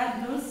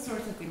that. Those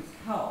sorts of things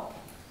help.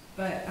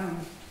 But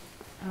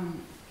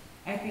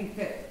I think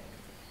that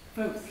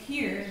folks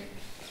here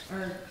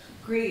are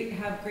great,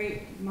 have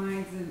great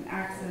minds and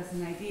access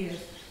and ideas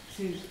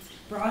to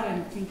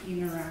broaden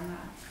thinking around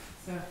that.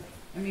 So,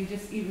 I mean,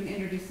 just even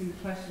introducing the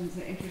questions,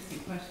 an interesting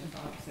question,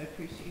 Bob, so I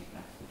appreciate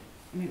that.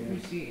 And I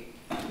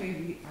appreciate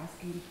Clavey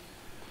asking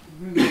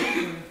room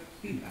for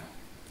feedback.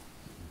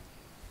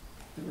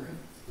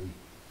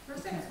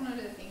 First, I just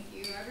wanted to thank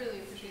you. I really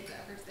appreciate the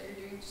efforts that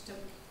you're doing just to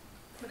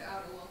put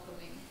out a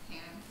welcoming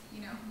hand.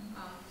 You know,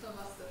 some of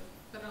us that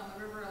have been on the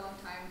river a long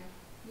time,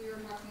 we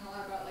were talking a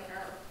lot about like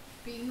our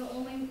being the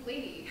only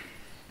lady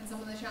and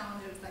some of the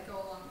challenges that go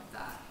along with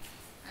that,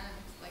 and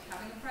like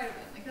having a pride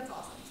event. Like that's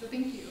awesome. So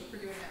thank you for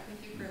doing that.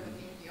 Thank you for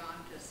looking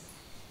beyond just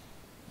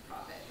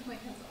profit.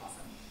 Like that's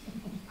awesome.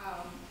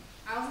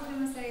 I also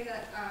want to say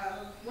that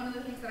one of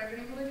the things that I've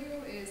been able to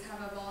do is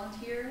have a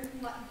volunteer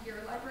year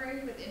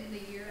library within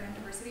the year and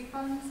diversity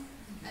funds.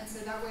 And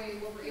so that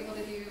way what we're able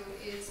to do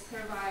is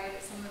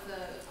provide some of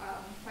the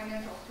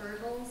financial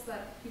hurdles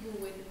that people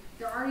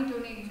they're already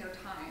donating their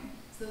time.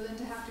 So then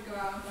to have to go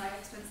out and buy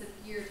expensive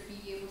gear to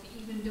be able to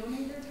even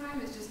donate their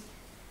time is just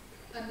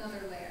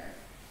another layer.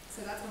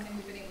 So that's one thing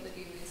we've been able to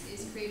do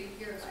is create a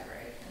gear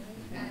library.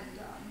 And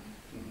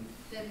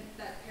then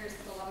that pairs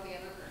with a lot of the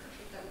other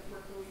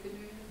work that we've been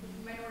doing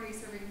with minority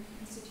serving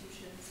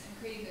institutions and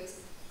creating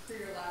those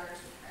career ladders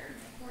with higher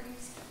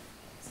authorities.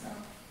 So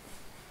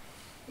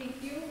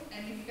thank you,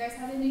 and if you guys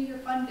have any of your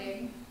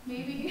funding,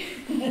 maybe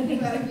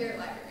think about a gear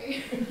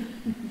library.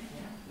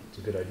 It's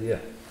a good idea.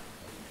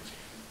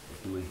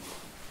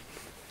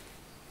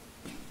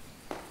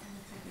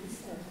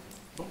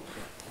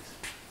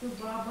 So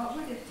Bob, what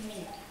would it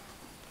take?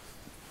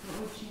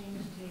 What would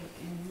change take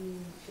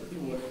and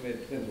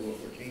It depends on what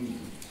we're changing.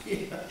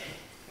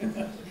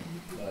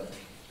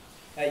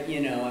 But, you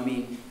know, I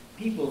mean,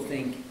 people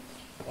think,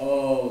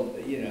 oh,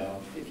 you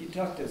know, if you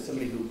talk to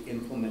somebody who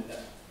implement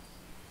that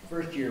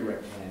first year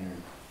rec planner,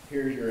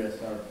 here's your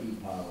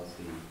SRP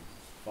policy,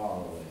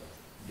 follow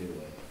it, do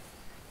it.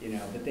 You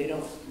know, but they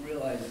don't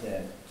realize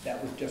that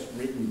that was just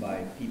written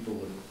by people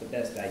with the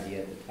best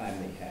idea at the time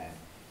they had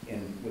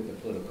and with the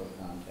political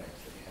context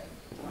they had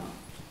at the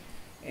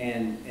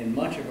time. And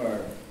much of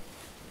our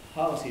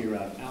policy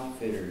around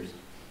outfitters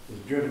was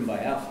driven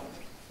by outfitters.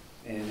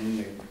 And in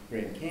the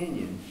Grand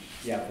Canyon,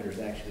 the outfitters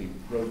actually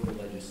wrote the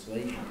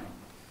legislation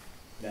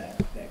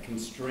that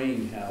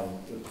constrained how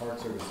the Park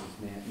Service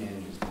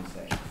manages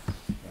concessions.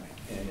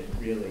 Right? And it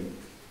really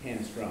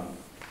hamstrung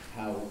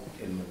how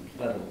in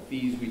the level of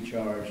fees we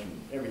charge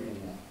and everything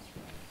else.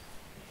 Right?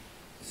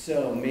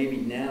 So maybe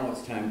now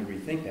it's time to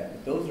rethink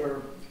that. But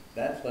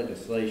that's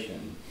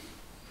legislation.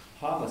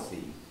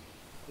 Policy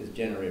is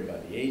generated by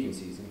the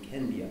agencies and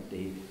can be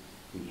updated.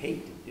 We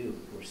hate to do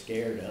it. We're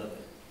scared of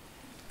it.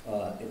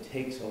 It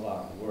takes a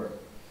lot of work.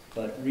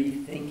 But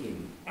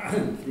rethinking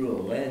through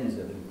a lens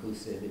of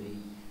inclusivity,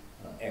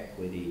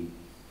 equity,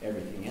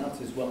 everything else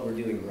is what we're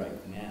doing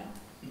right now.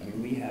 I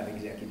mean, we have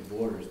executive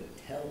orders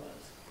that tell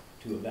us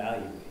to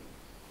evaluate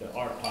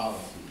our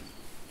policies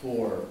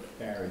for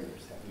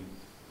barriers that we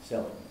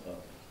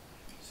self-impose.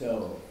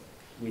 So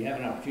we have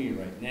an opportunity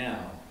right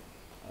now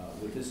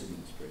with this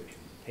administration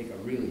to take a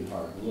really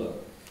hard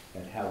look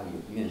at how we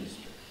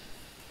administer.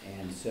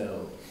 And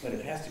so, but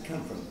it has to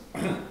come from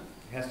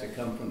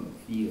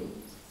the field.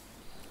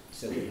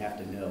 So we have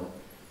to know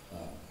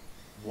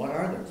what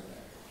are those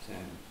barriers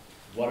and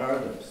what are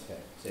those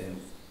things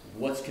and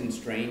what's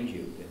constrained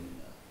you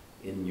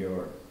in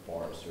your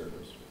Forest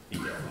Service or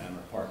BLM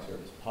or Park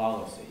Service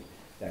policy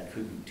that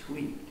could be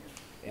tweaked.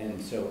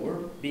 And so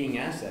we're being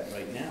asked that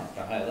right now at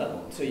the high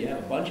level. And so you have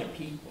a bunch of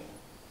people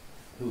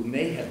who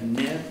may have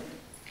never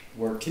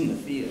worked in the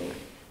field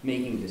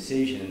making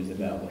decisions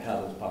about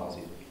how those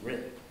policies will be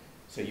written.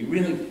 So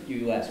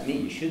you ask me,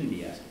 you shouldn't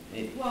be asking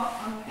me. Well,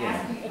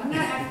 I'm not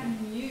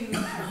asking you to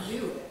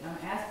do it. I'm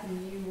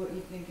asking you what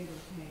you think it'll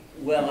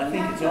take. Well, I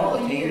think it's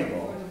all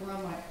attainable. Or the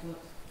world might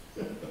flip.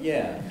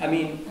 Yeah, I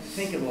mean,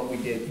 think of what we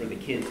did for the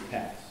kids'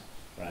 pass,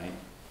 right?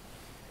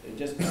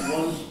 Just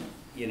one,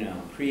 you know,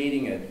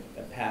 creating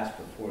a pass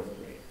for fourth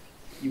graders.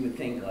 You would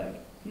think like,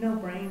 no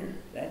brainer,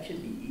 that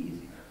should be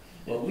easy.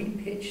 Well, we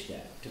pitched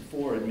that to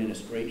 4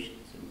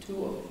 administrations, and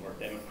 2 of them were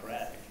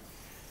Democratic.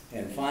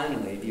 And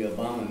finally, the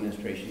Obama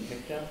administration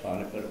picked up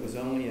on it, but it was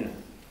only in a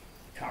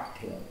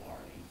cocktail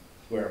party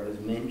where it was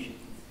mentioned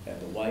at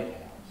the White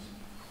House,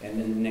 and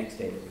then the next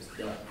day it was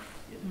done.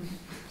 You know?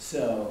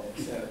 So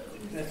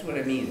that's what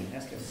I mean. It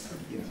has to,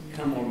 you know,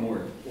 come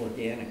more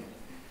organically.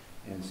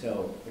 And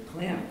so the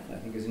Klamath, I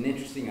think, is an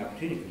interesting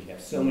opportunity because you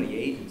have so many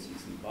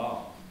agencies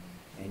involved,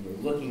 and you're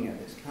looking at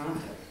this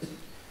context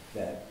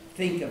that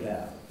think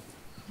about,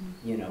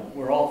 you know,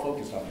 we're all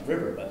focused on the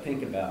river, but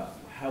think about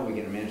how are we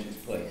going to manage this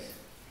place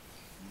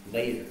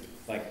later?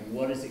 Like,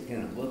 what is it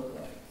going to look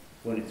like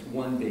when it's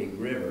one big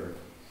river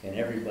and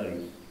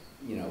everybody,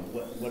 you know,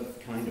 what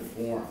kind of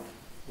forum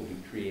will be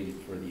created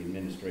for the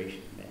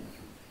administration and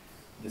management?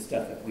 The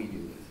stuff that we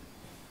do as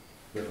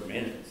river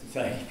management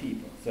society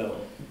people.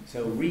 So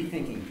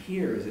rethinking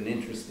here is an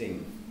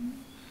interesting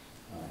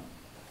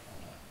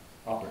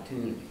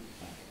opportunity,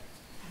 I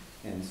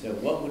guess. And so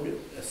what would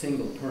a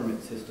single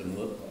permit system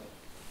look like?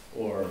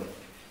 Or,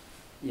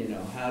 you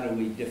know, how do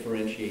we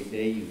differentiate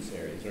day use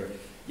areas? Or,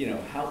 you know,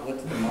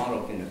 what's the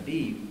model going to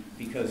be?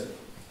 Because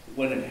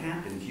when it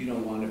happens, you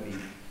don't want to be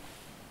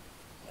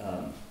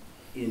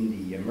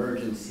in the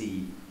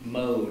emergency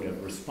mode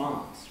of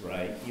response,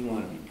 right? You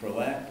want to be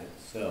proactive.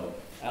 So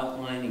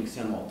outlining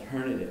some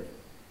alternative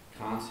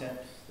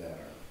concepts that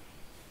are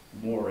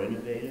more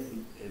innovative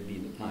would be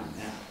the time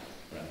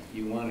now, right?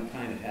 You want to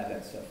kind of have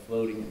that stuff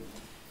floating and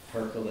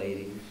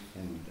percolating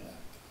and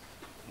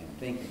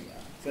thinking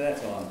about it. So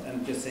that's all.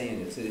 I'm just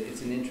saying it's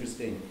an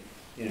interesting,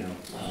 you know,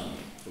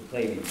 the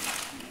Clavey,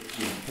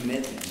 you know,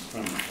 commitment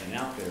from an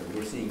outfitter.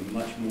 We're seeing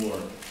much more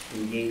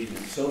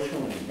engagement, social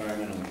and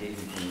environmental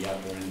engagement from the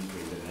outdoor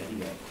industry than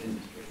any other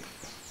industry.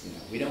 You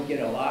know, we don't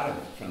get a lot of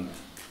it from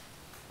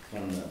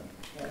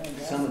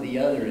some of the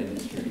other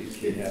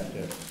industries we have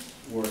to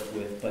work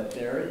with, but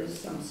there is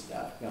some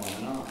stuff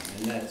going on,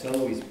 and that's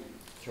always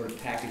sort of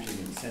packaging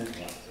and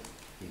centralizing,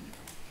 you know,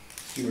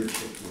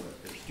 stewardship work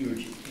or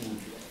stewardship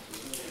contract,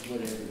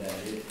 whatever that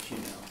is, you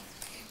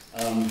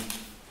know.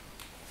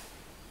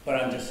 But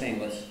I'm just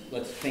saying,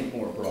 let's think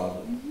more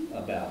broadly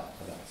about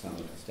some of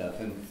that stuff.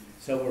 And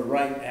so we're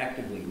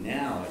actively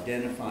now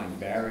identifying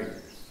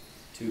barriers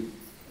to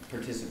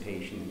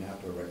participation in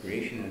outdoor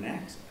recreation and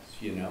access.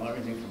 You know,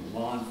 everything from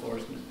law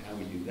enforcement, how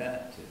we do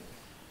that,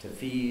 to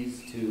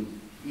fees, to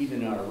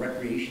even our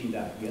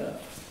recreation.gov.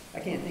 I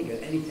can't think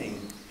of anything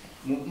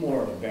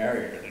more of a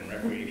barrier than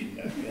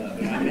recreation.gov.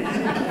 And I mean,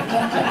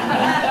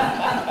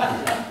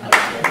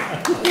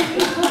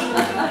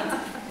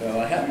 so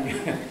I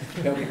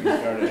haven't, don't get me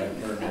started on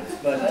permits.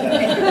 But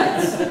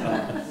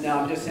no,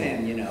 I'm just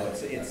saying, you know,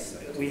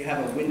 we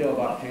have a window of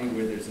opportunity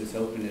where there's this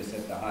openness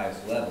at the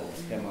highest level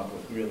to come up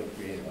with really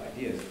creative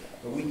ideas.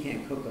 But we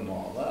can't cook them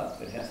all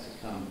up. It has to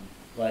come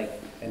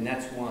and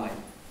that's why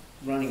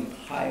running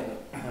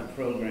pilot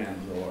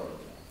programs or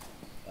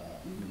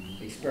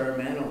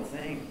experimental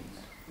things,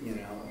 you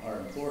know, are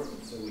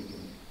important so we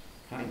can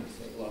kind of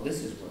say, well,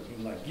 this is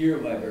working, like gear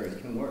libraries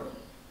can work.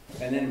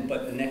 And then,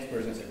 but the next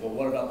person said, well,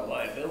 what about the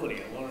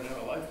liability of loading out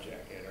a life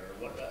jacket? Or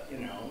what about, you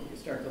know, you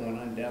start going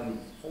on down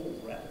this whole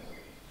rabbit hole.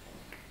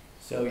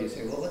 So you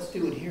say, well, let's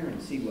do it here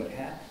and see what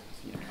happens,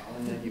 you know,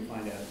 and then you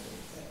find out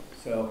it's okay.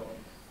 So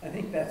I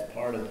think that's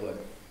part of what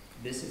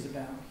this is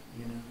about,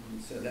 you know,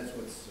 and so that's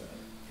what's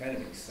kind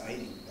of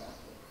exciting about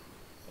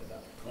the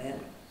Klamath.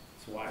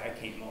 That's why I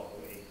came all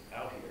the way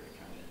out here to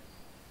kind of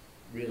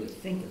really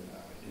think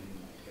about it in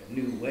like a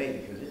new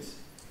way, because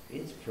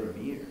it's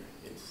premier.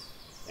 It's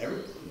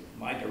everything.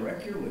 My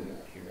director was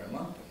out here a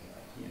month ago,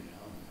 you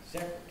know, the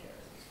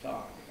secretary was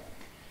talking about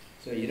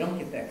it. So you don't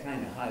get that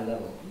kind of high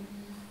level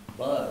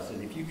buzz,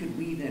 and if you could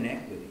weave in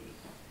equity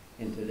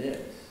into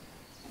this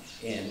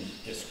and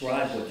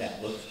describe what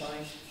that looks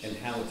like and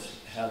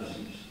how the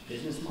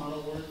business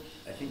model works,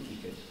 I think you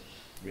could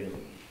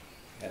really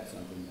have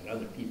something that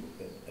other people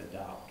could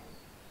adopt,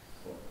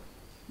 or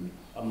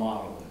a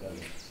model that other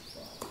people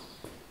follow.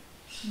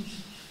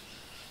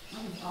 I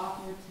would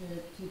offer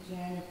to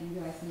Jen, if you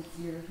guys, since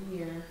you're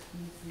here,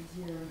 and this is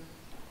your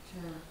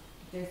turf,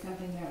 if there's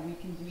something that we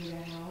can do to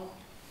help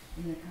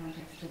in the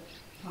context of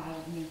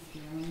piloting and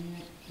scaling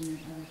it in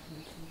other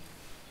places.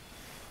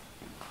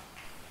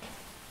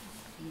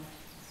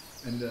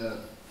 Yeah. And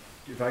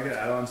if I could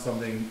add on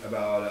something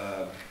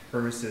about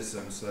permit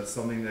systems, so that's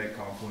something that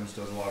Confluence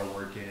does a lot of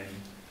work in.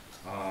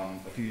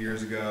 A few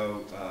years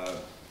ago,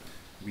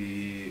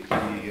 we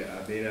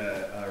made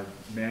a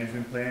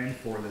management plan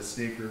for the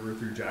Snake River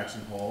through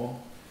Jackson Hole,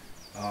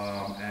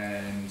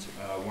 and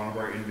one of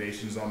our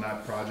innovations on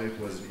that project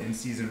was an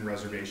in-season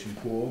reservation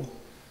pool,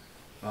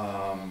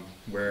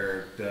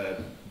 where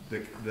the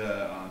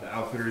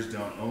outfitters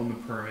don't own the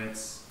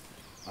permits.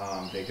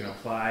 They can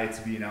apply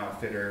to be an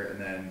outfitter, and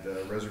then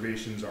the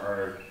reservations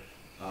are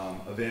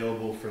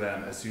available for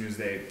them as soon as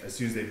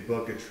they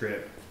book a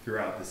trip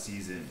throughout the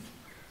season.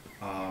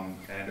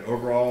 And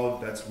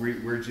overall, we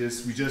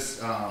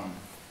just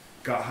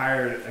got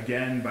hired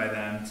again by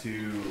them to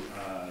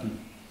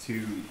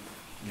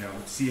you know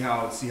see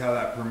how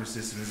that permit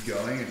system is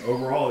going, and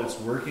overall it's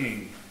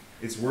working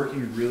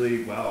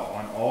really well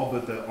on all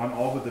but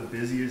the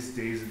busiest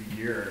days of the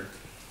year.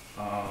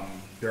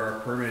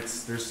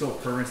 There's still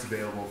permits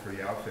available for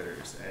the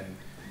outfitters, and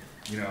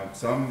you know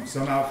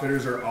some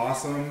outfitters are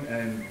awesome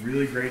and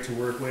really great to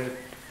work with.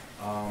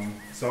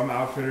 Some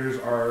outfitters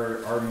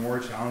are more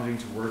challenging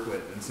to work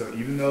with, and so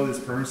even though this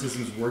permit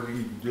system is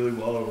working really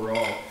well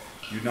overall,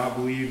 you would not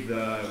believe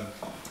the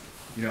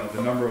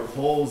number of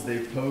holes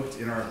they've poked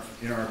in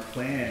our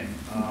plan,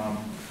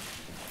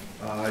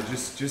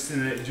 just in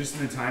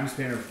the time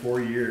span of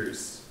 4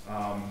 years.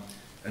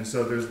 And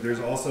so there's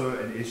also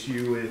an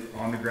issue with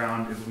on the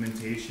ground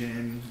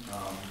implementation,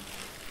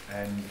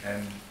 and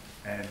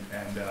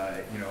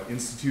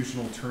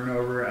institutional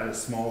turnover at a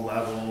small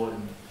level,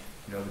 and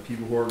the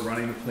people who are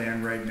running the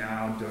plan right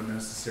now don't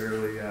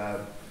necessarily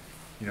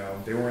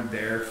they weren't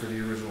there for the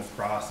original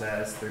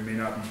process. They may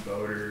not be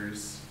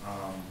voters,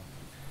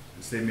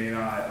 so they may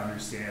not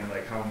understand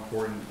like how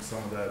important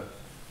some of the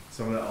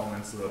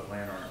elements of the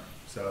plan are.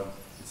 So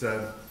it's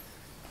a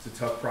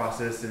tough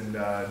process, and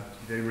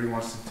if anybody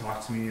wants to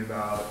talk to me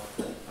about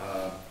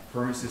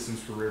permit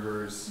systems for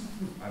rivers,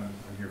 I'm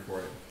here for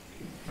it.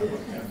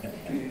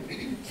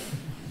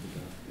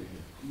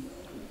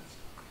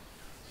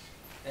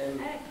 I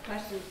had a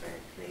question for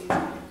Clavey.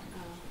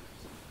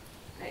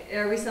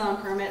 Are we still on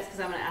permits? Because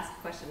I'm going to ask a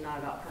question not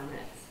about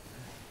permits.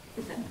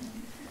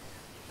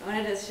 I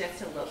wanted to shift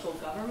to local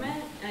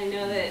government. I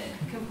know that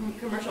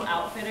commercial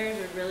outfitters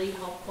are really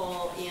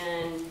helpful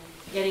in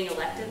getting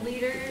elected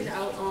leaders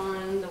out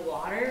on the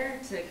water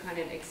to kind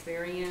of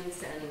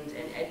experience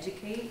and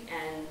educate.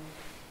 And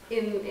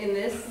in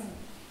this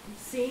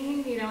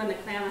scene, in the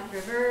Klamath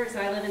River, so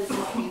I live in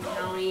Clavey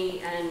County,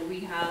 and we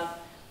have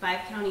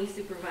 5 county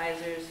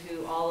supervisors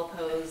who all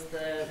oppose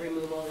the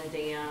removal of the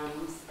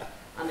dams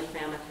on the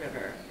Klamath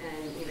River.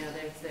 And,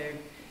 they're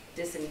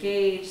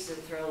disengaged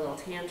and throw a little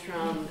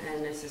tantrum,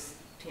 and it's just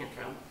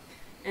tantrum.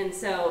 And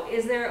so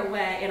is there a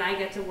way, and I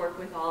get to work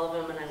with all of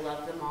them, and I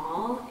love them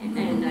all,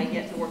 and I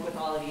get to work with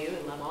all of you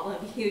and love all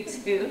of you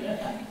too.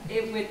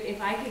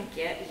 If I could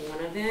get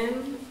one of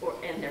them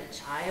and their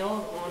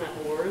child on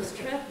an OARS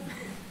trip,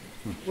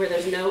 where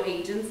there's no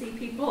agency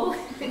people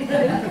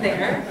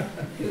there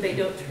who they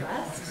don't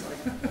trust,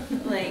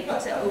 like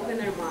to open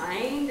their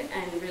mind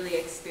and really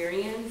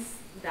experience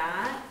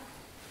that,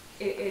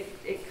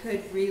 it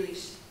could really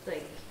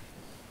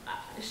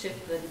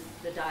shift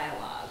the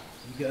dialogue.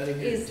 You gotta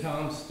hear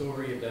Tom's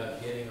story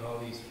about getting all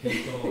these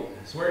people,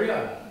 I swear to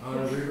God, on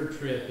a river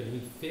trip, and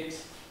he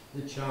fixed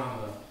the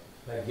Chama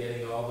by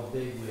getting all the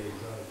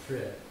bigwigs on a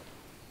trip.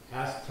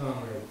 Ask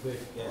Tom real quick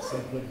at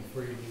some point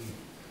before you leave.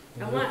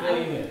 I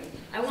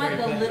want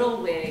the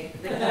little wig,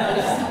 the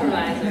county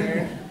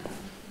supervisor,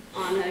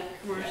 on a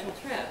commercial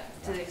trip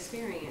to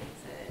experience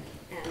it,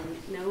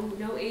 and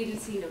no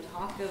agency, no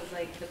talk of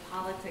like the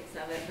politics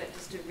of it, but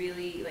just to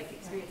really like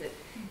experience it.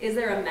 Is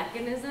there a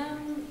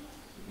mechanism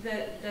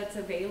that's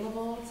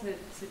available to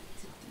do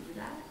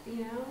that?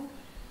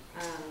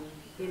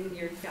 In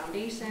your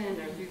foundation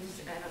or through?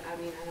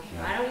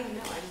 I don't even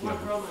know. I just want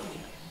to throw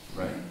money.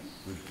 Right.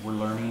 We're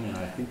learning, and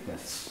I think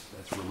that's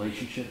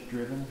relationship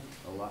driven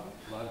a lot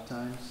of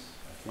times,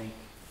 I think,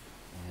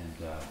 and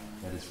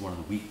that is one of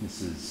the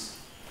weaknesses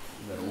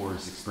that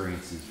OARS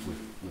experiences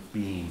with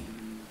being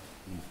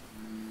in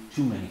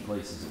too many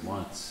places at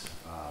once.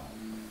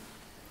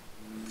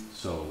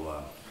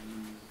 So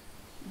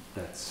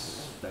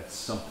that's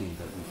something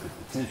that we could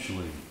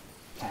potentially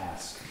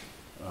task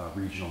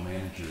regional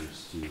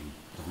managers to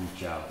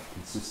reach out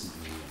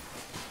consistently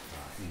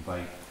and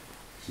invite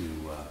to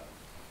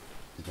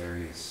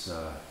various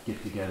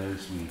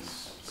get-togethers. We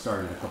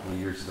started a couple of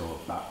years ago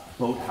a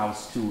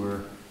boathouse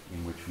tour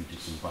in which we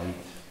just invite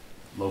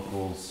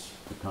locals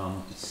to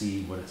come to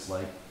see what it's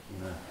like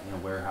in a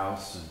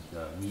warehouse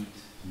and meet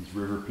these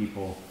river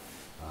people.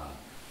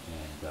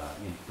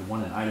 The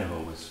one in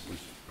Idaho was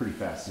pretty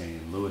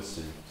fascinating in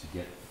Lewiston to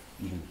get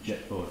even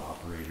jet boat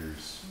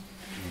operators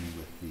in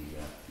with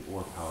the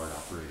oar-powered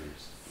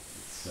operators.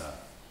 It's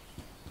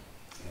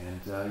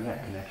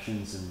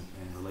connections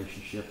and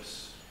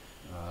relationships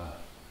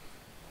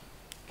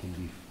can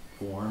be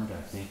formed,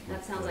 I think.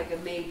 That sounds like a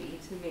maybe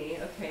to me.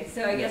 Okay,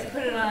 so I guess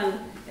put it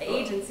on the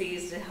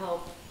agencies to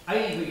help. I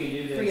think we can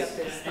do this. Free up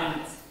those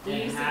spots.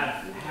 And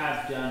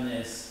have done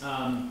this.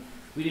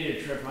 We did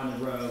a trip on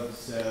the road,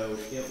 so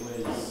it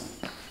was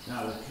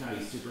not with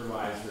county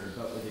supervisor,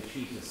 but with the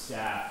chief of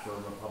staff for a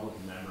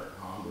Republican member at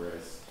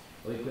Congress.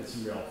 We put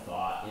some real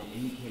thought, and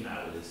he came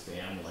out with his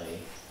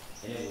family,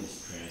 and it was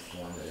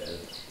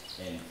transformative.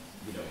 And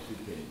we can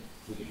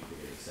figure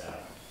this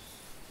out.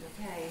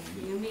 Okay,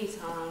 you and me,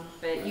 Tom,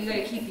 but you got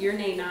to keep your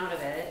name out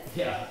of it.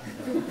 Yeah.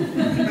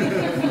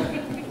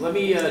 Let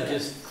me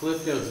just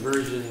Cliff Notes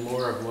version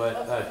more of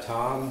what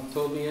Tom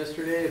told me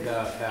yesterday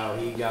about how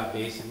he got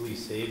basically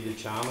saved the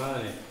Chama,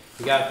 and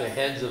he got the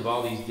heads of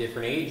all these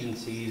different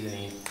agencies, and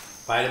he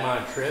invited them on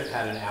a trip,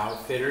 had an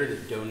outfitter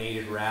that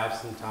donated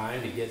rafts and time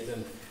to get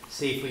them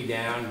safely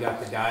down. Got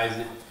the guys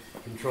that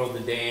controlled the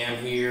dam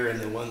here,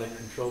 and the one that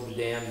controlled the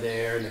dam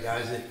there, and the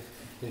guys that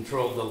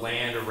controlled the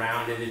land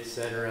around it,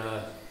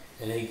 etc.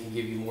 And he can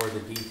give you more of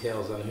the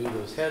details on who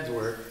those heads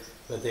were.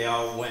 But they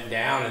all went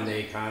down, and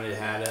they kind of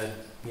had a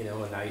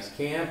nice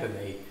camp, and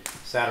they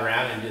sat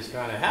around and just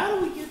kind of, how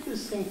do we get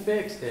this thing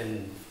fixed?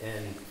 And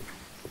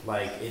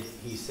like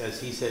he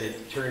said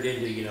it turned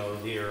into, you know,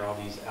 there are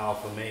all these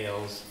alpha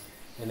males,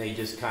 and they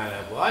just kind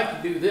of, well, I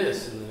can do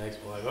this, and the next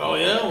one like, oh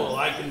yeah, well,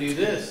 I can do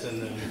this,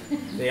 and then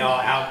they all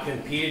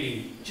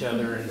out-competed each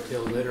other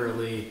until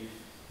literally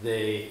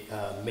they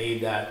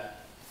made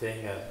that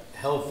thing a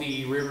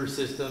healthy river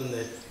system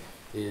that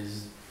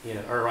is, you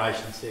know, or I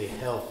should say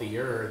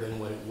healthier than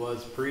what it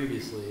was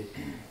previously,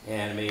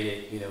 and made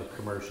it, you know,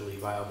 commercially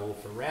viable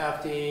for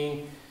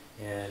rafting,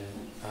 and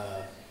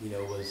you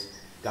know,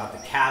 got the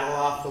cattle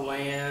off the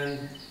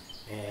land,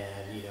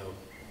 and, you know,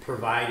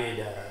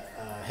 provided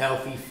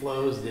healthy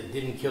flows that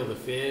didn't kill the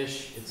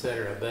fish,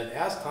 etc. But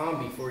ask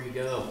Tom before you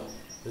go,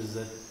 because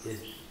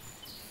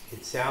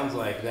it sounds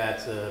like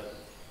that's a,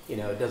 you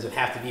know, it doesn't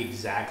have to be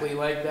exactly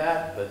like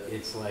that, but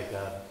it's like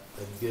a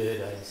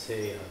good, I'd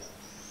say,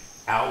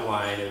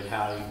 outline of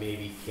how you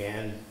maybe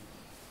can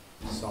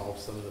solve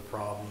some of the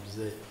problems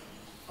that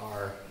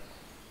are,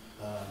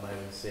 I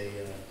would say,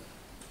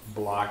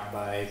 blocked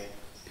by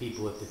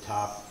people at the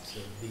top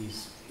of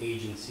these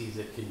agencies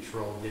that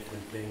control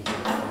different things that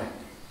affect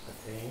a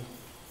thing.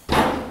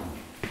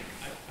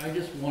 I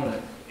just want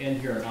to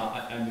end here, and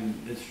I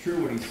mean, it's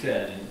true what he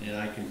said, and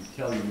I can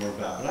tell you more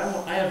about it,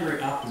 but I have a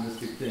very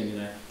optimistic thing,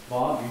 and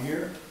Bob, you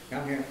here?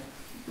 I'm here.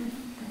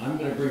 I'm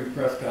going to bring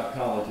Prescott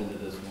College into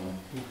this one.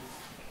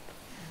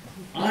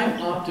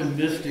 I'm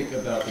optimistic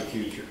about the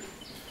future,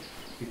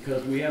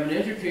 because we have an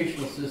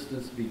educational system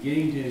that's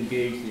beginning to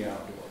engage the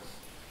outdoors.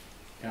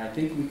 And I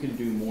think we can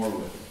do more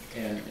with it.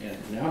 And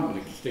now I'm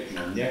going to stick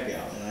my neck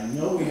out. And I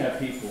know we have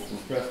people from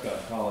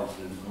Prescott College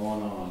that have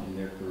gone on in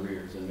their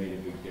careers and made a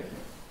big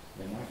difference.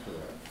 Am I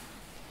correct?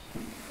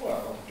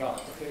 Well,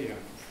 you know,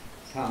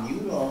 Tom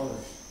Udall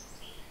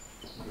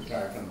is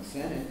retired from the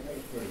Senate. That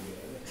was pretty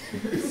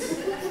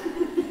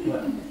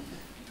good.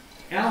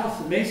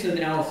 But Mason and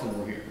Allison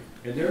were here,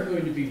 and they're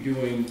going to be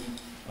doing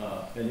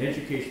an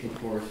educational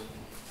course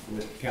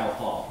with Cal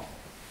Poly.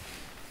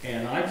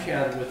 And I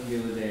chatted with them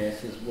the other day. I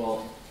says,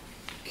 well,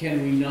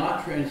 can we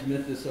not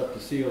transmit this up to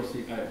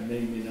COC? I may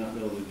not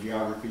know the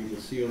geography, but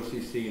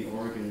COCC and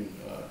Oregon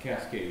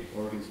Cascade,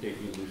 Oregon State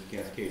University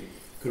Cascade.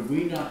 Could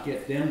we not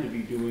get them to be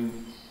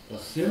doing a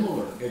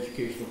similar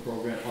educational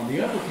program on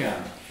the Upper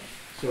County,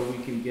 so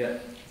we can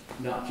get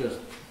not just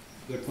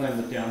the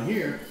Klamath down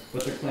here,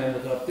 but the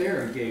Klamath up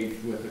there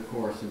engaged with the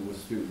course and with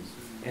students?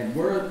 And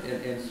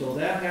so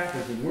that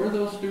happens, and where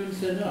those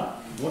students end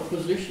up, what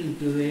position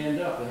do they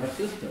end up in our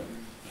system?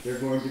 They're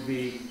going to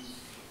be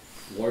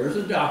lawyers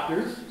and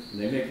doctors,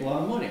 and they make a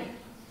lot of money.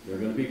 They're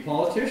going to be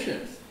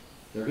politicians.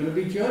 They're going to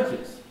be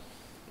judges.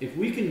 If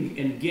we can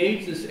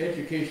engage this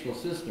educational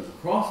system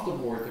across the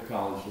board at the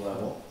college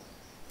level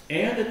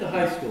and at the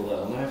high school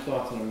level, and I have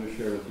thoughts that I'm going to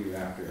share with you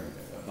after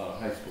about a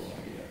high school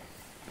idea,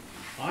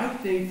 I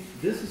think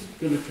this is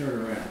going to turn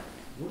around.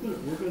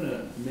 We're going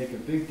to make a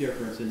big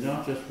difference, and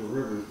not just for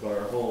rivers, but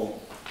our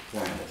whole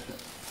planet.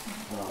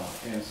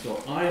 And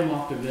so I am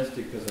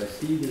optimistic because I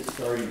see this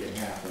starting to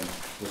happen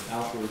with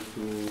outdoor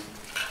schools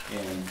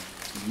and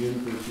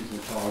universities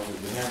and colleges.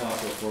 We have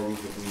outdoor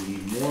programs, but we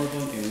need more of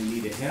them, and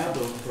we need to have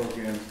those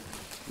programs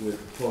with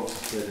folks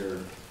that are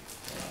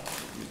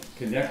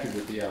connected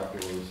with the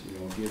outdoors, you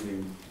know,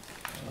 giving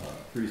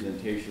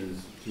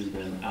presentations to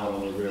them out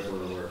on the river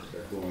where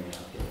they're going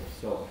outdoors.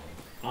 So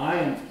I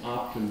am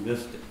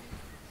optimistic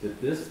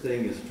that this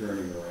thing is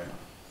turning around,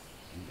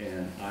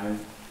 and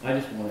I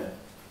just want to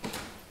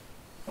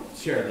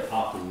share the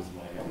optimism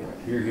I have right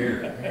now. You're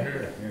here.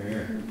 You're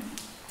here.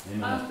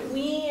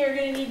 We are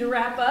going to need to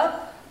wrap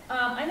up.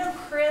 I know,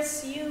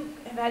 Chris, you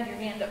have had your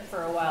hand up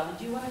for a while.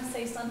 Did you want to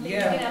say something?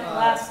 Yeah, you can have the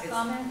last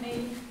comment,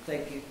 maybe?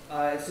 Thank you.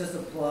 It's just a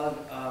plug,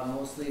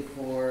 mostly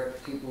for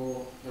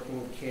people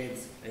working with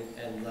kids,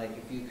 and like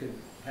if you could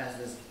pass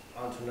this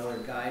on to another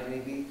guide,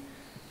 maybe,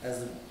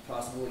 as a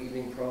possible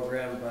evening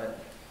program. But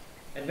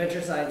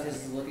Adventure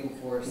Scientist is looking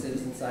for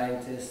citizen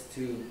scientists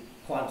to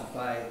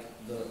quantify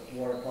the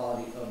water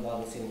quality of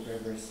wild and scenic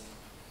rivers.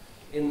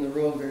 In the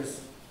room,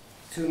 there's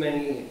too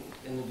many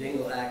in the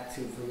Dingle Act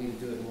for me to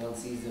do it in one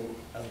season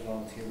as a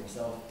volunteer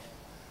myself.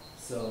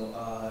 So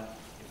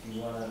if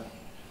you want to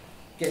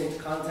get in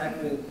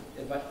contact with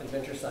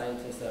Adventure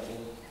Scientists, that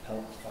will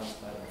help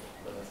quantify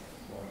the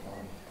water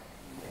quality.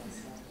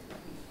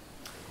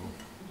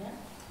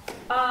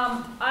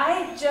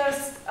 I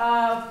just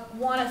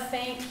want to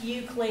thank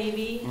you,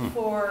 Clavey,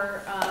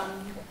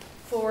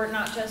 for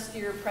not just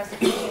your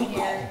presentation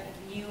here.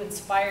 You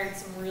inspired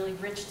some really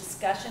rich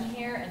discussion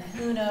here, and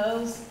who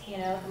knows, you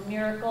know, the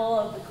miracle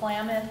of the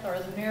Klamath or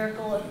the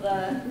miracle of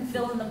the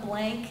fill in the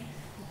blank.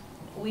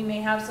 We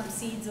may have some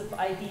seeds of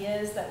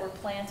ideas that were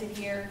planted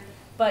here.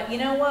 But you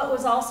know what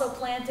was also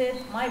planted?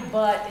 My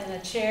butt in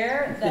a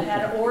chair that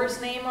had an OARS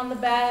name on the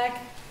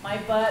back, my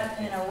butt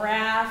in a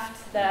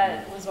raft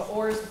that was an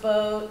OARS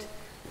boat.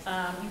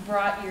 You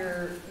brought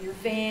your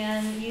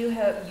van, you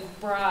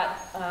brought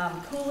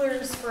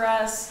coolers for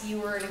us.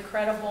 You were an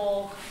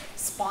incredible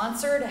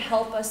sponsor to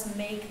help us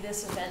make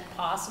this event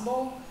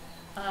possible.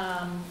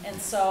 And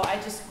so I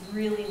just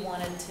really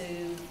wanted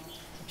to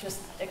just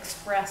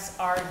express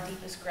our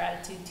deepest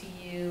gratitude to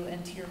you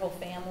and to your whole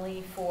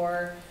family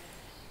for,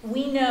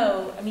 we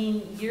know, I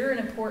mean, you're an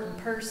important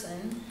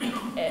person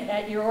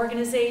at your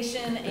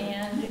organization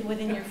and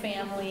within your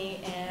family,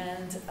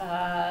 and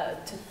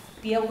to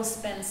be able to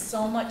spend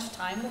so much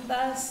time with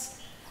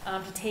us,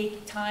 to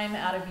take time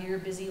out of your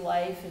busy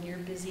life and your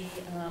busy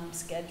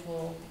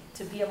schedule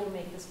to be able to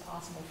make this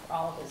possible for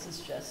all of us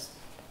is just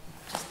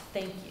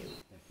thank you.